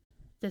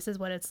 this is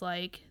what it's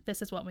like.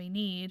 This is what we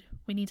need.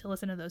 We need to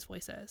listen to those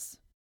voices.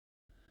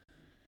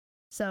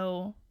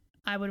 So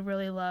I would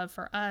really love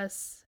for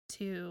us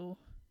to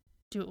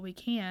do what we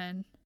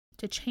can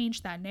to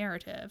change that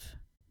narrative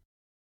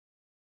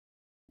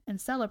and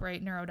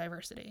celebrate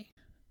neurodiversity.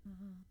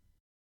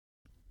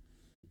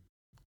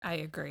 I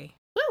agree.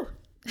 Woo!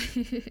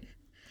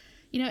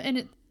 You know,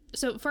 and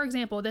so, for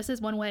example, this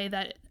is one way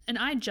that, and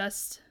I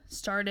just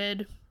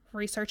started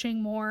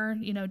researching more,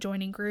 you know,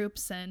 joining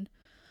groups and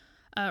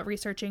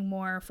researching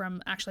more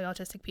from actually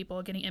autistic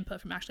people, getting input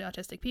from actually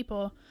autistic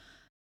people.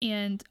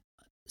 And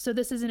so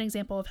this is an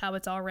example of how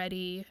it's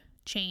already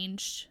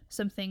changed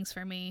some things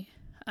for me.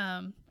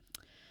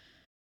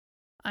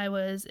 It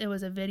was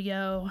a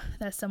video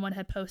that someone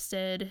had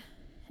posted,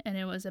 and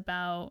it was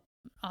about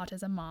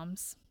autism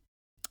moms,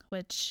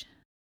 which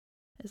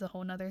is a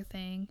whole nother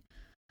thing.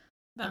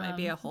 That might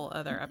be a whole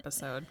other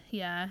episode.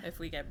 Yeah. If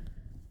we get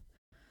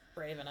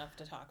brave enough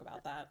to talk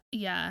about that.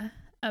 Yeah.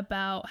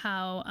 About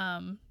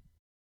how,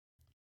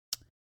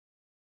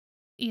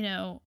 you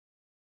know,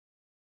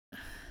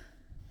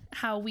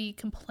 how we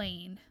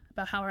complain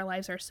about how our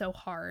lives are so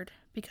hard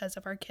because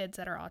of our kids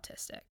that are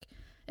autistic.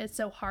 It's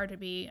so hard to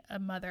be a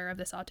mother of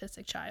this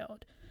autistic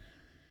child.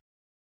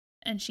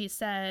 And she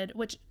said,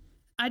 which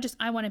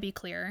I want to be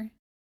clear.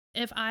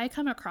 If I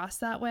come across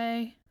that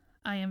way,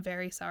 I am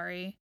very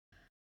sorry.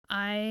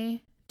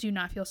 I do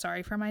not feel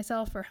sorry for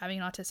myself for having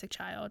an autistic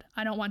child.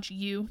 I don't want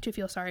you to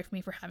feel sorry for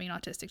me for having an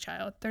autistic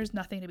child. There's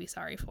nothing to be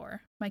sorry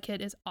for. My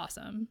kid is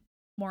awesome.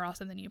 More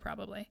awesome than you,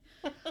 probably.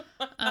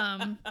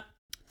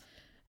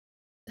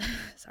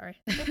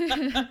 Sorry.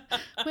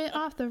 Went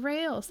off the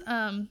rails.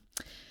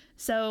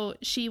 So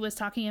she was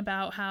talking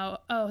about how,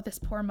 oh, this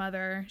poor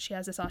mother, she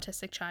has this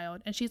autistic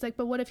child. And she's like,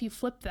 but what if you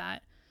flip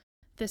that?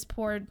 This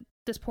poor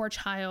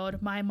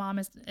child, my mom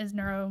is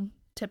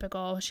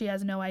neurotypical. She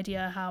has no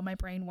idea how my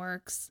brain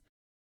works.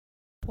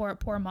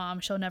 Poor mom,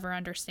 she'll never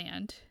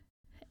understand.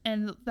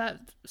 And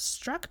that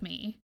struck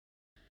me.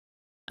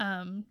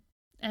 And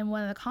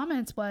one of the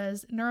comments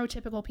was,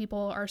 neurotypical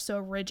people are so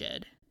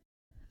rigid.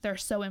 They're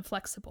so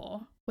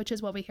inflexible, which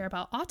is what we hear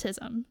about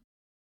autism.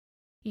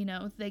 You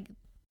know,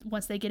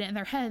 once they get it in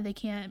their head, they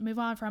can't move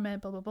on from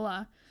it, blah, blah,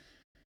 blah.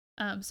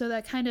 So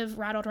that kind of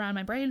rattled around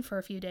my brain for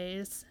a few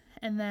days.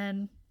 And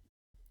then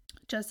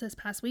just this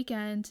past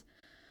weekend,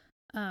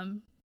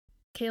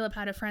 Caleb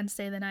had a friend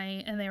stay the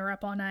night, and they were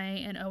up all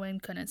night, and Owen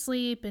couldn't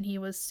sleep, and he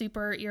was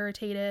super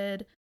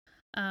irritated.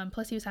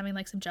 Plus he was having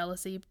like some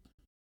jealousy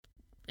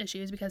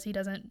issues because he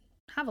doesn't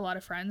have a lot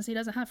of friends. He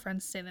doesn't have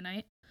friends to stay the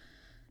night,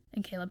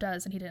 and Caleb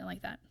does, and he didn't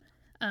like that.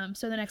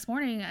 So the next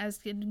morning I was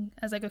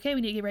like, okay,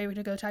 we need to get ready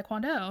to go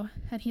Taekwondo.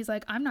 And he's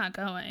like, I'm not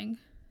going.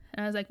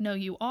 And I was like, no,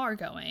 you are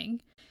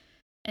going.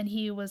 And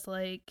he was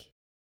like,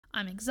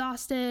 I'm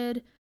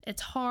exhausted.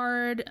 It's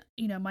hard.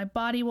 You know, my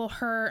body will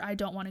hurt. I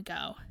don't want to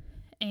go.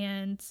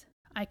 And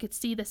I could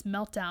see this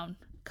meltdown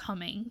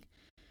coming.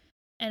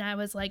 And I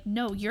was like,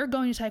 no, you're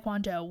going to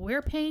Taekwondo.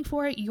 We're paying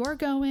for it. You're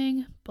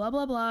going, blah,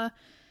 blah, blah.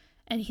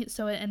 And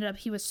so it ended up,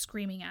 he was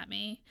screaming at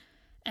me.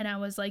 And I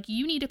was like,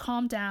 you need to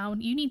calm down.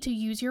 You need to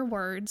use your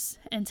words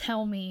and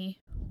tell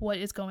me what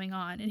is going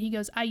on. And he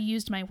goes, I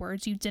used my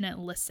words. You didn't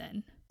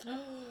listen.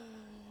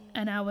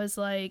 And I was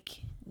like,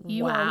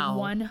 you are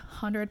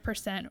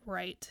 100%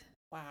 right.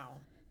 Wow.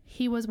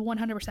 He was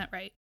 100%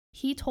 right.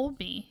 He told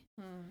me.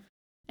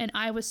 And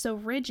I was so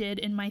rigid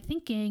in my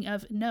thinking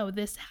of, no,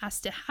 this has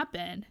to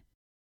happen,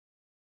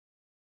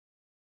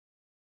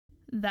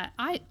 that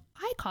I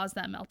caused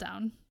that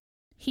meltdown.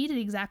 He did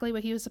exactly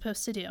what he was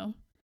supposed to do.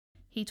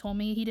 He told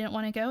me he didn't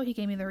want to go. He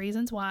gave me the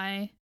reasons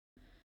why,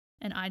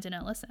 and I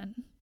didn't listen.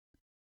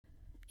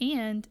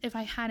 And if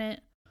I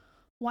hadn't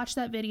watched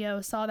that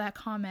video, saw that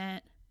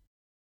comment,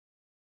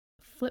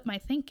 flipped my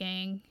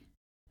thinking,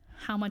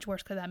 how much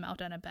worse could that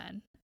meltdown have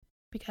been?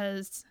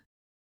 Because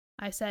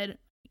I said,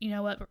 you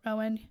know what,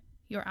 Owen,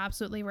 you're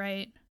absolutely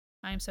right.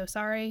 I am so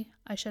sorry.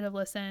 I should have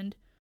listened.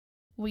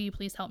 Will you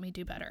please help me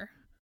do better?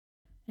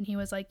 And he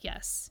was like,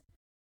 yes.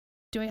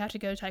 Do I have to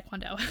go to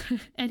Taekwondo?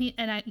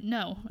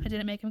 No, I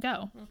didn't make him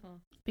go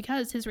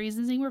because his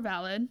reasoning were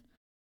valid.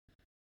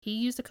 He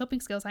used the coping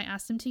skills I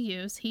asked him to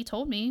use. He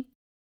told me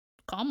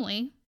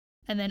calmly.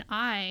 And then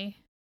I,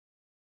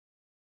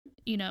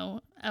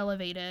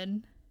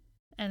 elevated,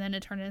 and then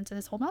it turned into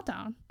this whole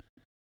meltdown.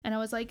 And I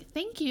was like,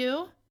 thank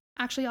you,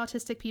 actually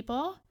autistic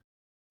people,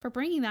 for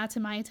bringing that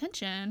to my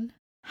attention,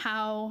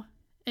 how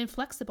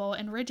inflexible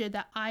and rigid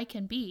that I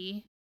can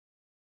be.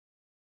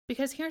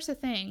 Because here's the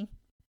thing.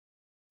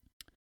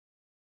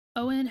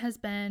 Owen has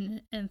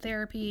been in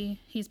therapy.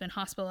 He's been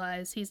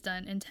hospitalized. He's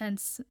done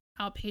intense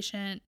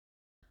outpatient,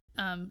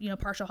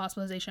 partial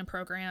hospitalization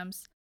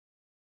programs.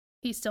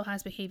 He still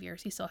has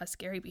behaviors. He still has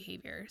scary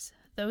behaviors.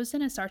 Those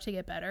didn't start to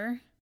get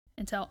better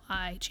until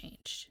I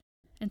changed,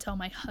 until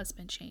my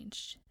husband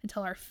changed,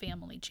 until our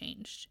family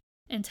changed,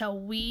 until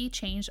we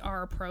changed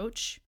our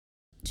approach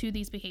to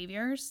these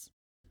behaviors.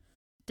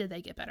 Did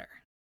they get better?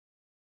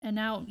 And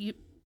now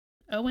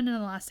Owen in the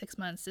last 6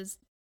 months is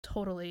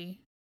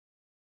totally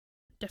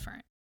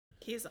different.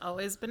 He's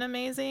always been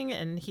amazing,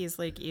 and he's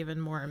like even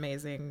more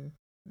amazing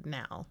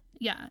now.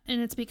 Yeah, and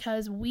it's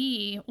because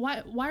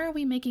why are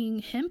we making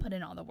him put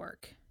in all the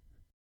work?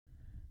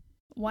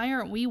 Why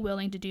aren't we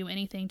willing to do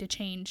anything to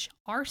change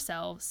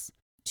ourselves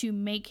to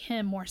make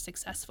him more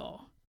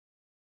successful?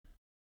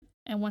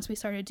 And once we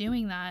started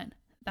doing that,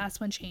 that's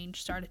when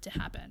change started to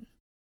happen.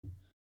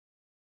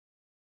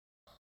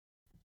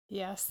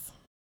 Yes.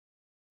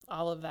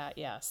 All of that,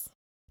 yes.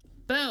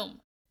 Boom.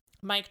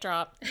 Mic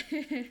drop.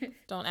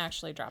 Don't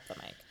actually drop the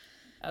mic.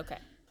 Okay.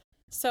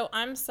 So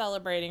I'm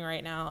celebrating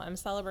right now. I'm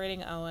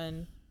celebrating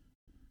Owen.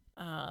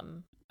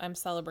 I'm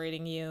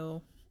celebrating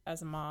you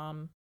as a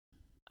mom.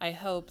 I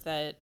hope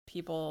that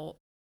people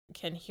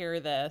can hear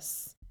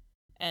this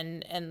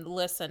and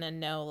listen and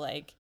know,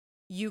 like,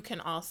 you can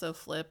also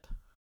flip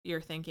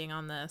your thinking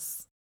on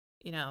this.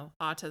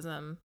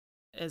 Autism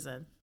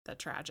isn't the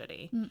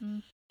tragedy.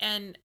 Mm-mm.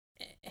 And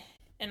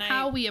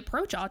how we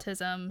approach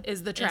autism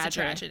is the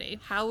tragedy.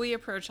 How we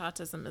approach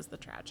autism is the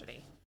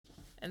tragedy.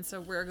 And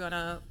so we're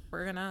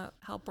gonna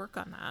help work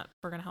on that.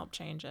 We're gonna help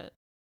change it.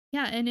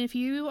 Yeah, and if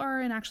you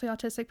are an actually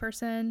autistic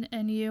person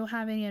and you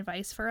have any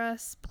advice for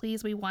us,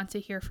 please, we want to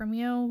hear from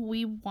you.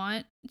 We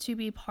want to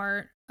be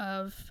part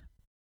of,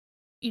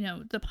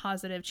 the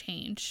positive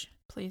change.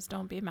 Please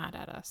don't be mad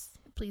at us.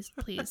 Please.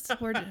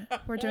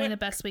 We're doing the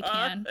best we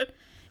can.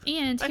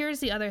 And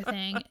here's the other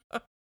thing.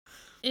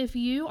 If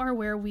you are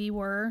where we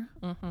were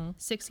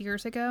 6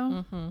 years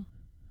ago,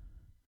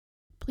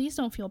 please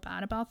don't feel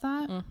bad about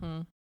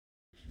that.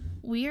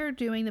 We are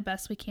doing the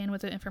best we can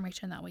with the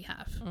information that we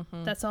have.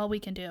 That's all we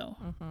can do.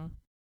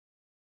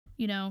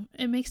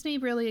 It makes me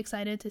really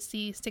excited to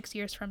see 6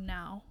 years from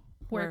now.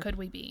 Where could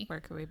we be? Where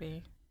could we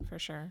be? For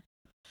sure.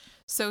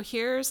 So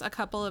here's a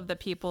couple of the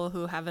people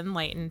who have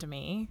enlightened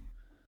me,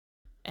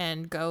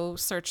 and go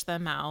search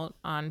them out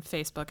on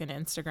Facebook and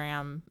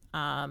Instagram.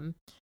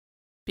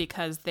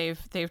 Because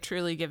they've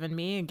truly given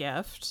me a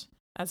gift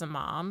as a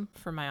mom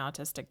for my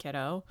autistic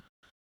kiddo,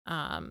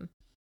 and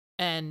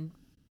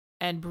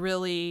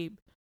really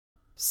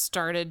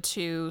started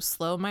to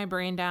slow my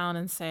brain down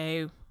and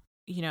say,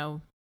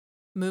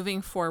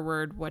 moving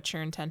forward, what's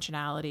your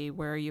intentionality?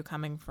 Where are you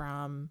coming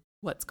from?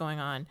 What's going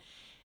on?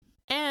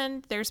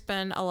 And there's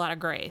been a lot of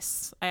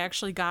grace. I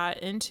actually got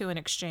into an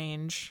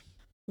exchange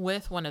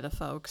with one of the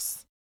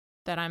folks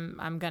that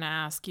I'm gonna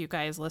ask you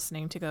guys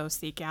listening to go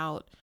seek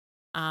out.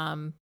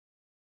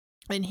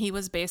 And he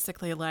was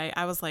basically like,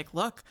 I was like,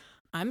 look,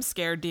 I'm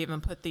scared to even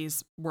put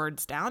these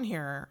words down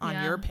here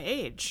on your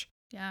page.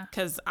 Yeah.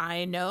 Because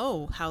I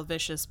know how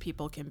vicious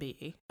people can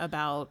be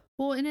about.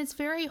 Well, and it's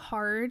very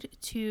hard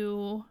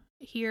to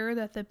hear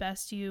that the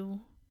best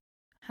you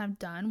have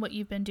done, what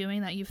you've been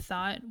doing that you've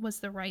thought was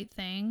the right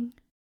thing,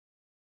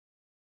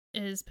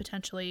 is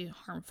potentially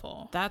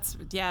harmful.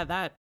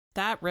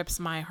 That rips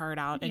my heart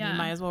out, and you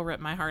might as well rip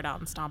my heart out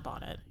and stomp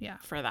on it. Yeah.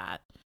 For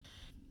that.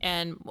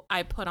 And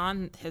I put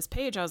on his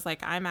page, I was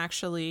like, I'm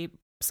actually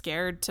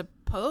scared to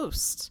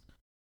post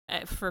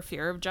for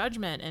fear of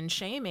judgment and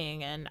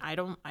shaming, and I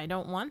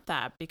don't want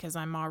that because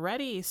I'm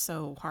already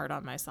so hard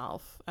on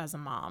myself as a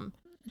mom.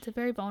 It's a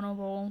very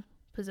vulnerable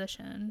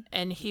position.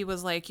 And he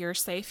was like, you're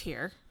safe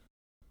here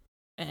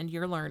and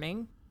you're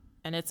learning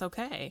and it's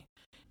okay.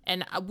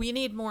 And we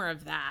need more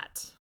of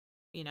that.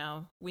 You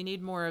know, we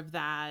need more of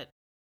that,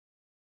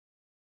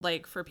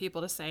 like for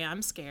people to say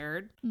I'm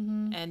scared,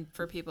 and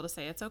for people to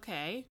say it's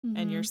okay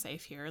and you're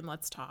safe here and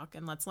let's talk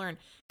and let's learn,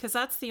 because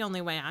that's the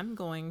only way I'm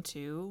going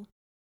to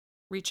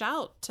reach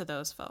out to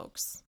those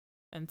folks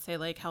and say,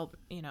 like, help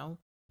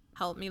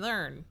me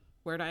learn.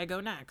 Where do I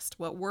go next?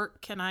 What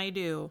work can I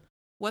do?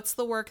 What's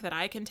the work that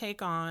I can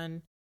take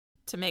on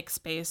to make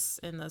space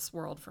in this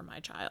world for my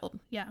child?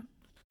 Yeah.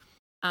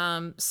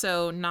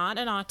 So Not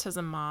an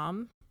Autism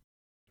Mom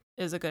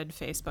is a good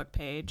Facebook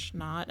page.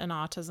 Not an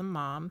Autism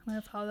Mom. I'm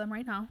going to follow them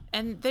right now.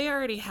 And they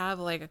already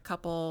have like a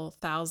couple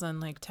thousand,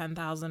 like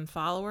 10,000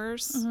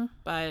 followers.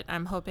 But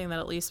I'm hoping that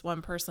at least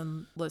one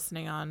person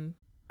listening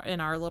in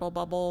our little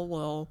bubble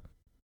will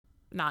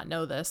not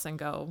know this and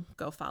go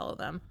follow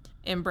them.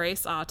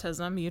 Embrace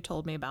Autism. You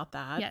told me about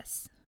that.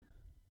 Yes.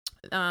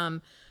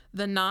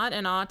 The Not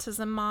an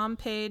Autism Mom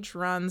page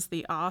runs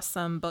the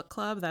Awesome Book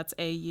Club. That's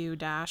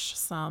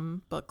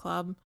AU-some book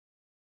club.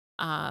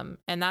 And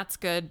that's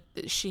good.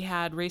 She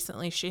had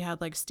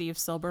like Steve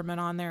Silberman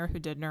on there who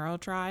did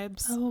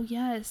Neurotribes. Oh,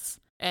 yes.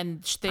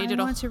 And I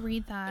want to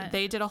read that.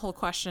 They did a whole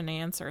question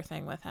and answer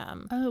thing with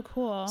him. Oh,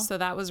 cool. So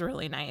that was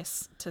really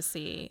nice to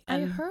see.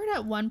 And I heard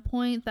at one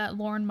point that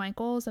Lorne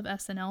Michaels of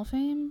SNL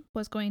fame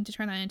was going to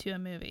turn that into a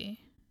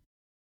movie.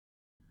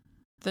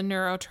 The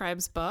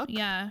Neurotribes book?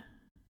 Yeah.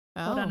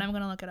 Oh. Hold on, I'm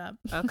going to look it up.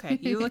 Okay,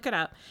 you look it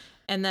up.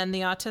 And then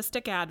the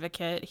Autistic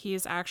Advocate,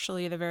 he's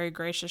actually the very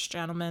gracious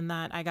gentleman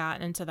that I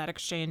got into that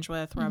exchange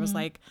with, where I was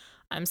like,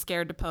 I'm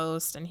scared to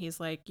post. And he's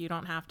like, you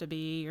don't have to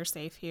be, you're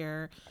safe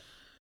here.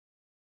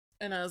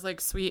 And I was like,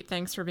 sweet,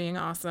 thanks for being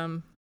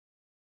awesome.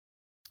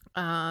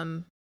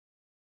 So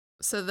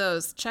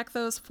check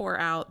those 4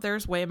 out.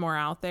 There's way more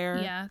out there.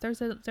 Yeah,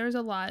 there's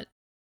a lot.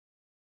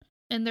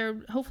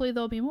 And hopefully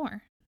there'll be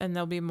more. And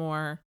there'll be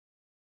more.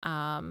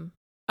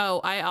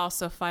 I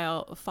also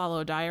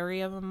follow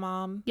Diary of a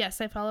Mom.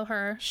 Yes, I follow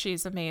her.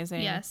 She's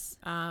amazing. Yes.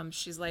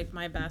 She's like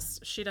my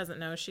best. She doesn't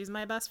know she's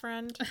my best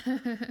friend.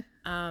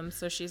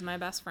 So she's my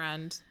best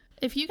friend.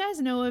 If you guys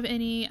know of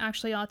any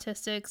actually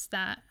autistics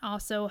that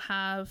also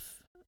have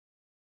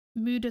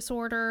mood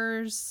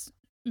disorders,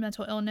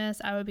 mental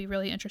illness, I would be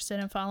really interested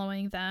in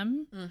following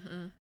them.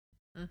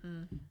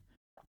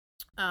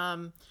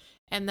 And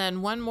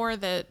then one more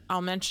that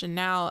I'll mention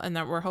now and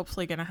that we're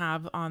hopefully going to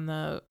have on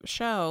the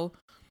show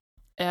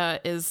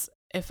is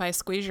If I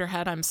Squeeze Your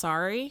Head, I'm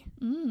Sorry.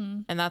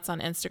 And that's on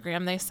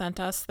Instagram. They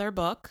sent us their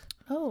book.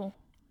 Oh,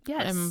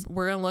 yes. And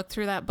we're going to look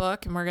through that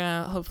book and we're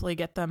going to hopefully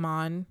get them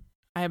on.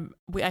 I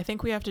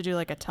think we have to do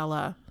like a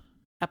tele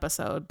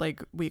episode,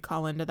 like we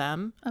call into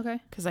them. Okay.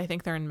 Because I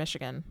think they're in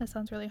Michigan. That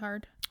sounds really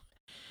hard.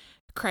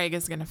 Craig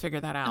is going to figure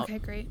that out. Okay,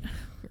 great.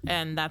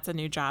 And that's a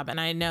new job. And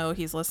I know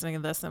he's listening to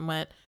this and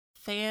went,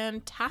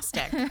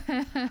 fantastic.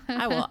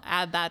 I will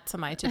add that to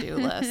my to-do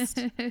list.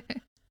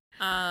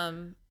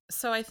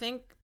 So I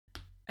think,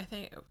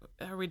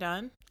 are we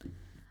done?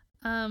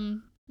 I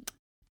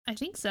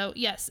think so.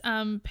 Yes.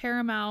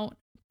 Paramount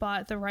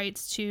bought the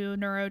rights to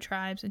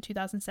Neurotribes in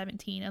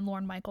 2017, and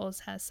Lorne Michaels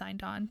has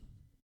signed on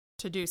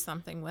to do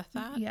something with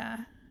that. Yeah.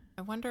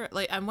 I wonder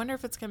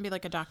if it's gonna be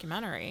like a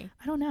documentary.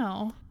 I don't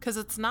know, because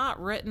it's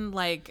not written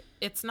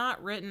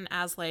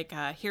as like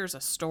here's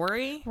a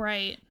story.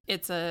 Right.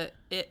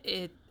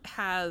 It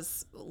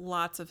has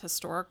lots of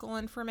historical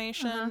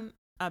information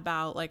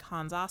about like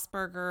Hans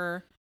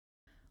Asperger,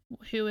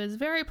 who is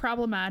very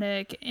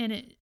problematic.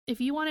 And if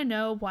you want to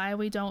know why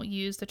we don't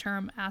use the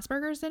term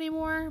Asperger's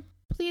anymore,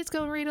 please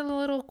go read a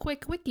little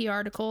quick wiki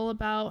article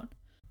about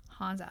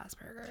Hans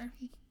Asperger.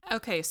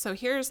 Okay, so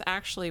here's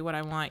actually what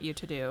I want you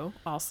to do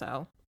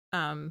also.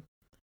 The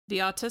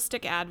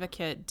Autistic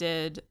Advocate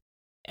did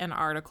an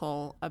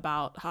article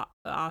about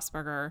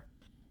Asperger,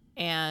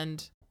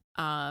 and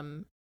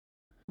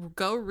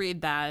go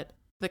read that.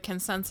 The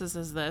consensus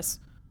is this: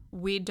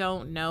 we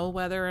don't know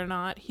whether or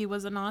not he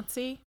was a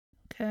Nazi.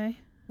 Okay.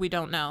 We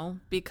don't know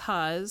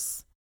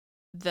because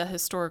the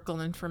historical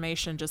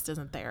information just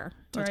isn't there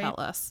to tell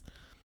us.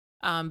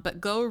 But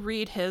go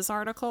read his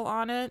article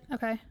on it.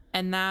 Okay.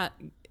 And that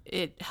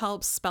it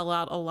helps spell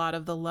out a lot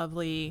of the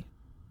lovely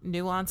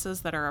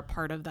nuances that are a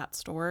part of that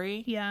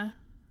story. Yeah.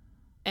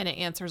 And it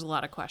answers a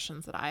lot of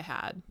questions that I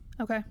had.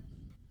 Okay.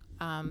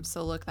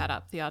 So look that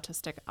up. The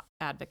Autistic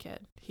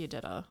Advocate. He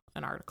did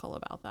an article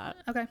about that.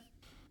 Okay.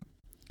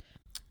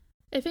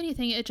 If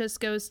anything, it just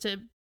goes to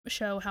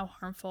show how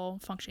harmful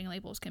functioning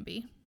labels can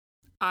be.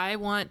 I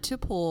want to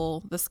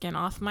pull the skin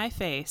off my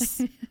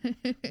face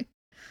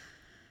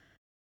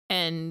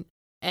and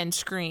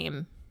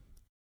scream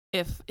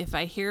if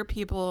I hear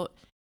people.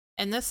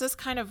 And this is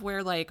kind of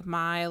where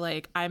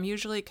I'm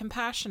usually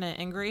compassionate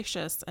and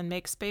gracious and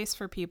make space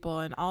for people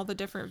and all the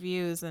different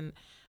views, and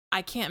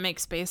I can't make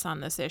space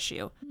on this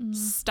issue.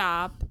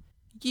 Stop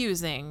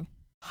using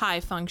high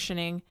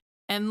functioning,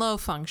 and low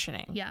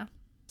functioning. Yeah.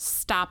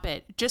 Stop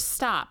it. Just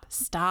stop.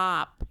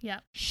 Stop. Yeah.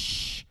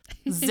 Shh.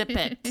 Zip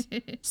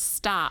it.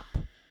 Stop.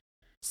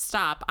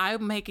 Stop.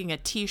 I'm making a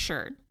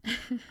t-shirt.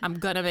 I'm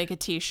going to make a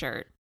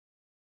t-shirt.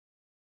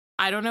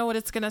 I don't know what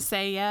it's going to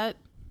say yet,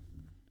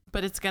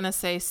 but it's going to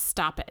say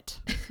stop it.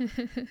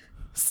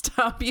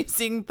 Stop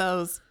using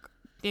those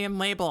damn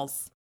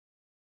labels.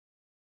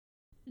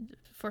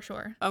 For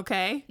sure.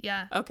 Okay?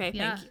 Yeah. Okay,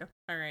 thank you.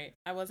 All right.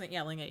 I wasn't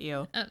yelling at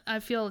you. I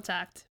feel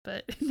attacked,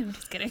 but no, I'm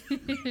just kidding.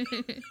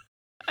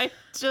 I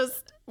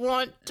just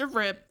want to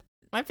rip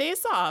my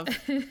face off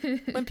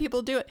when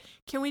people do it.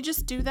 Can we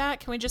just do that?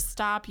 Can we just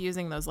stop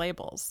using those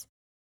labels?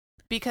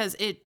 Because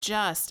it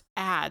just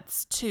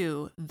adds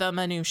to the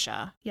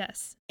minutia.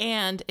 Yes.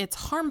 And it's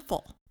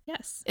harmful.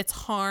 Yes. It's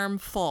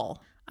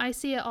harmful. I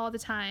see it all the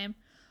time.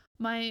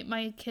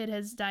 My kid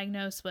has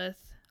diagnosed with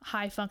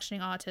high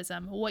functioning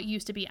autism, what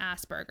used to be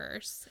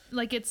Asperger's.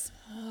 Like, it's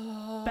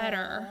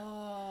better.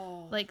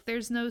 Like,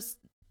 there's no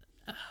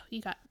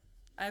you got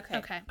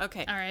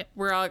okay all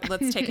right,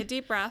 let's take a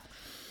deep breath.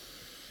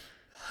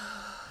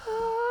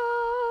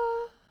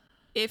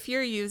 If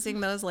you're using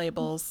those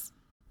labels,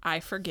 I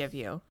forgive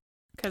you,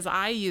 because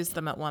I used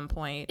them at one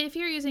point. If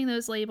you're using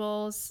those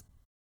labels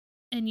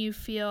and you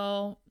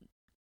feel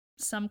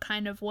some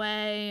kind of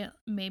way,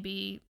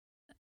 maybe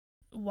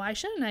why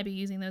shouldn't I be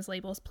using those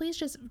labels? Please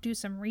just do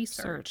some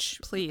research.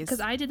 Please.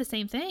 Because I did the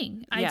same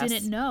thing. Yes. I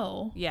didn't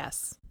know.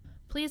 Yes.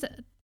 Please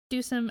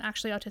do some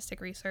actually autistic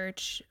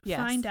research. Yes.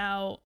 Find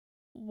out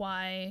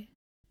why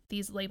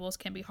these labels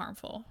can be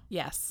harmful.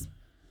 Yes.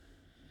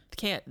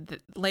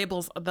 The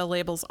labels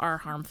are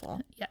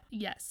harmful. Yeah.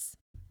 Yes.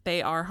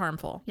 They are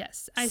harmful.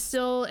 Yes. I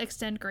still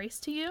extend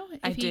grace to you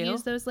if you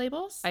use those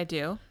labels. I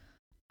do.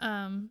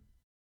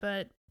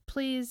 But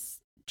please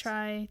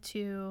try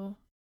to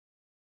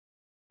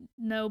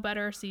know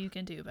better so you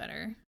can do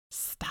better.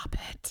 Stop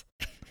it.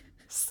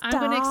 Stop. I'm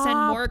going to extend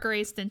more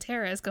grace than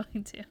Tara is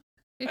going to.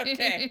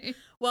 Okay.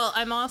 Well,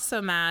 I'm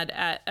also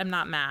I'm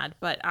not mad,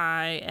 but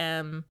I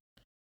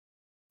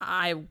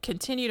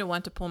continue to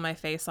want to pull my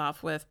face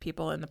off with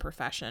people in the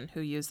profession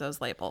who use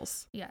those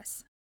labels.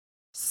 Yes.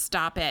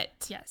 Stop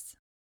it. Yes.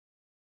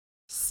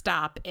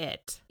 Stop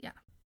it. Yeah.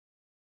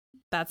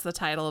 That's the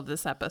title of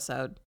this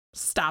episode.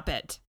 Stop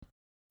it.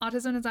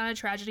 Autism is not a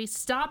tragedy.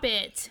 Stop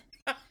it.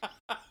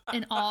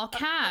 In all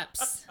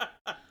caps.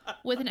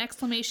 With an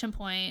exclamation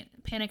point.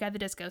 Panic at the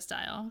Disco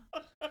style.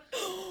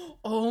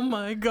 Oh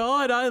my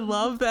God, I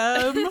love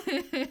them.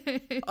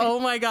 Oh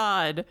my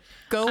God.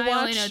 I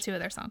only know 2 of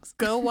their songs.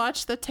 Go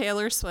watch the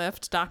Taylor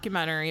Swift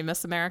documentary,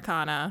 Miss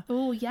Americana.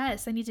 Oh,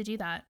 yes, I need to do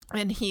that.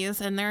 And he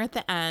is in there at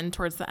the end,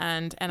 towards the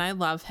end, and I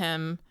love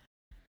him.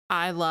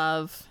 I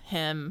love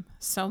him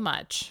so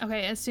much.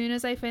 Okay, as soon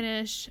as I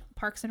finish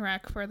Parks and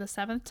Rec for the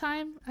 7th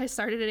time, I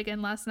started it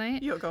again last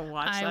night. You'll go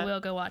watch that? I will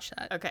go watch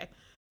that. Okay.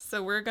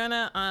 So we're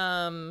gonna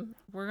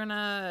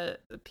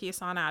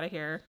peace on out of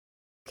here,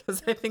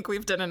 because I think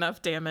we've done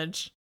enough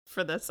damage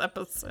for this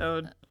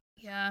episode.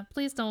 Yeah,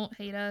 please don't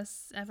hate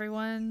us,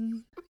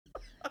 everyone.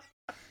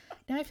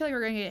 Now I feel like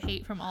we're gonna get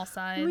hate from all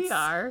sides. We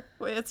are.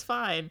 It's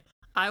fine.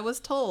 I was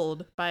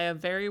told by a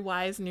very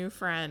wise new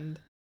friend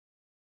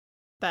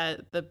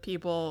that the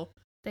people...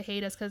 They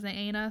hate us because they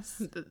ain't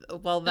us?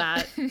 Well,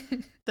 that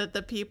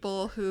the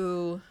people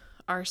who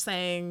are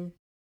saying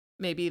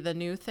maybe the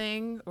new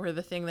thing or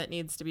the thing that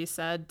needs to be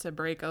said to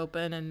break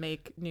open and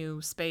make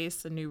new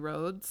space and new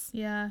roads.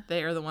 Yeah.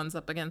 They are the ones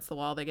up against the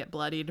wall. They get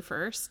bloodied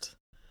first.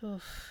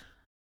 Oof.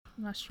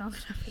 I'm not strong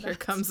enough for that. Here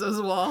comes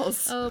those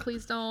walls. Oh,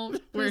 please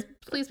don't.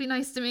 Please be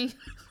nice to me.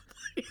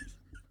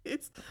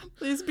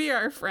 Please be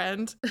our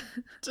friend.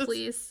 Just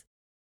please.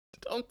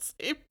 Don't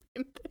say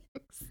mean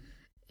things.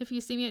 If you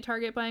see me at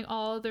Target buying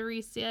all the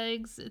Reese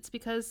eggs, it's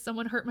because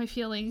someone hurt my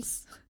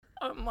feelings.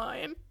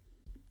 Online.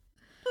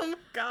 Oh my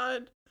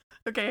God.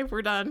 Okay,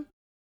 we're done.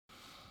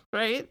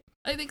 Right?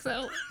 I think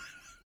so.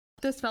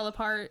 This fell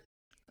apart.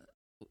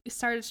 We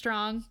started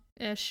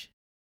strong-ish.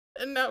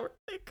 And now we're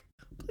like,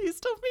 please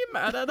don't be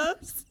mad at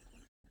us.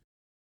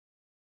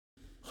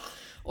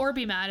 Or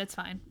be mad, it's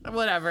fine.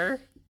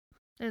 Whatever.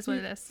 It is what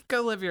it is.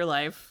 Go live your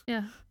life.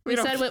 Yeah. We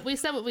said what we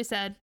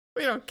said.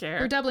 We don't care.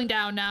 We're doubling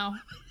down now.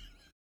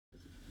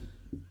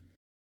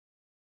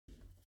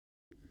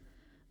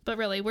 But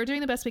really, we're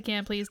doing the best we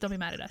can. Please don't be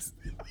mad at us.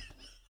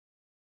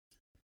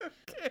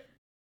 Okay.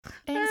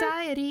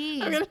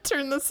 Anxiety. I'm going to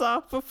turn this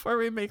off before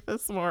we make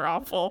this more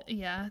awful.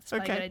 Yeah, it's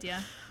probably a good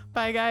idea.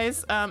 Bye,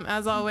 guys.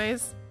 As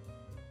always,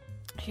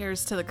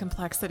 here's to the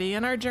complexity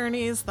in our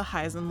journeys, the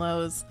highs and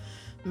lows.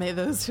 May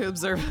those who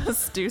observe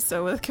us do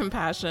so with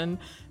compassion,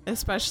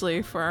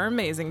 especially for our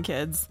amazing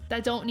kids.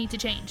 That don't need to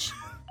change.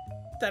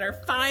 That are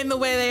fine the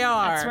way they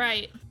are. That's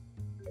right.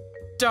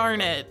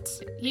 Darn it.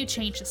 You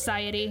change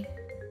society.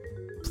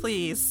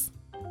 Please.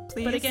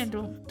 But again,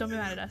 don't be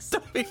mad at us.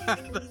 Don't be mad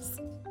at us.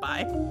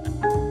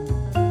 Bye.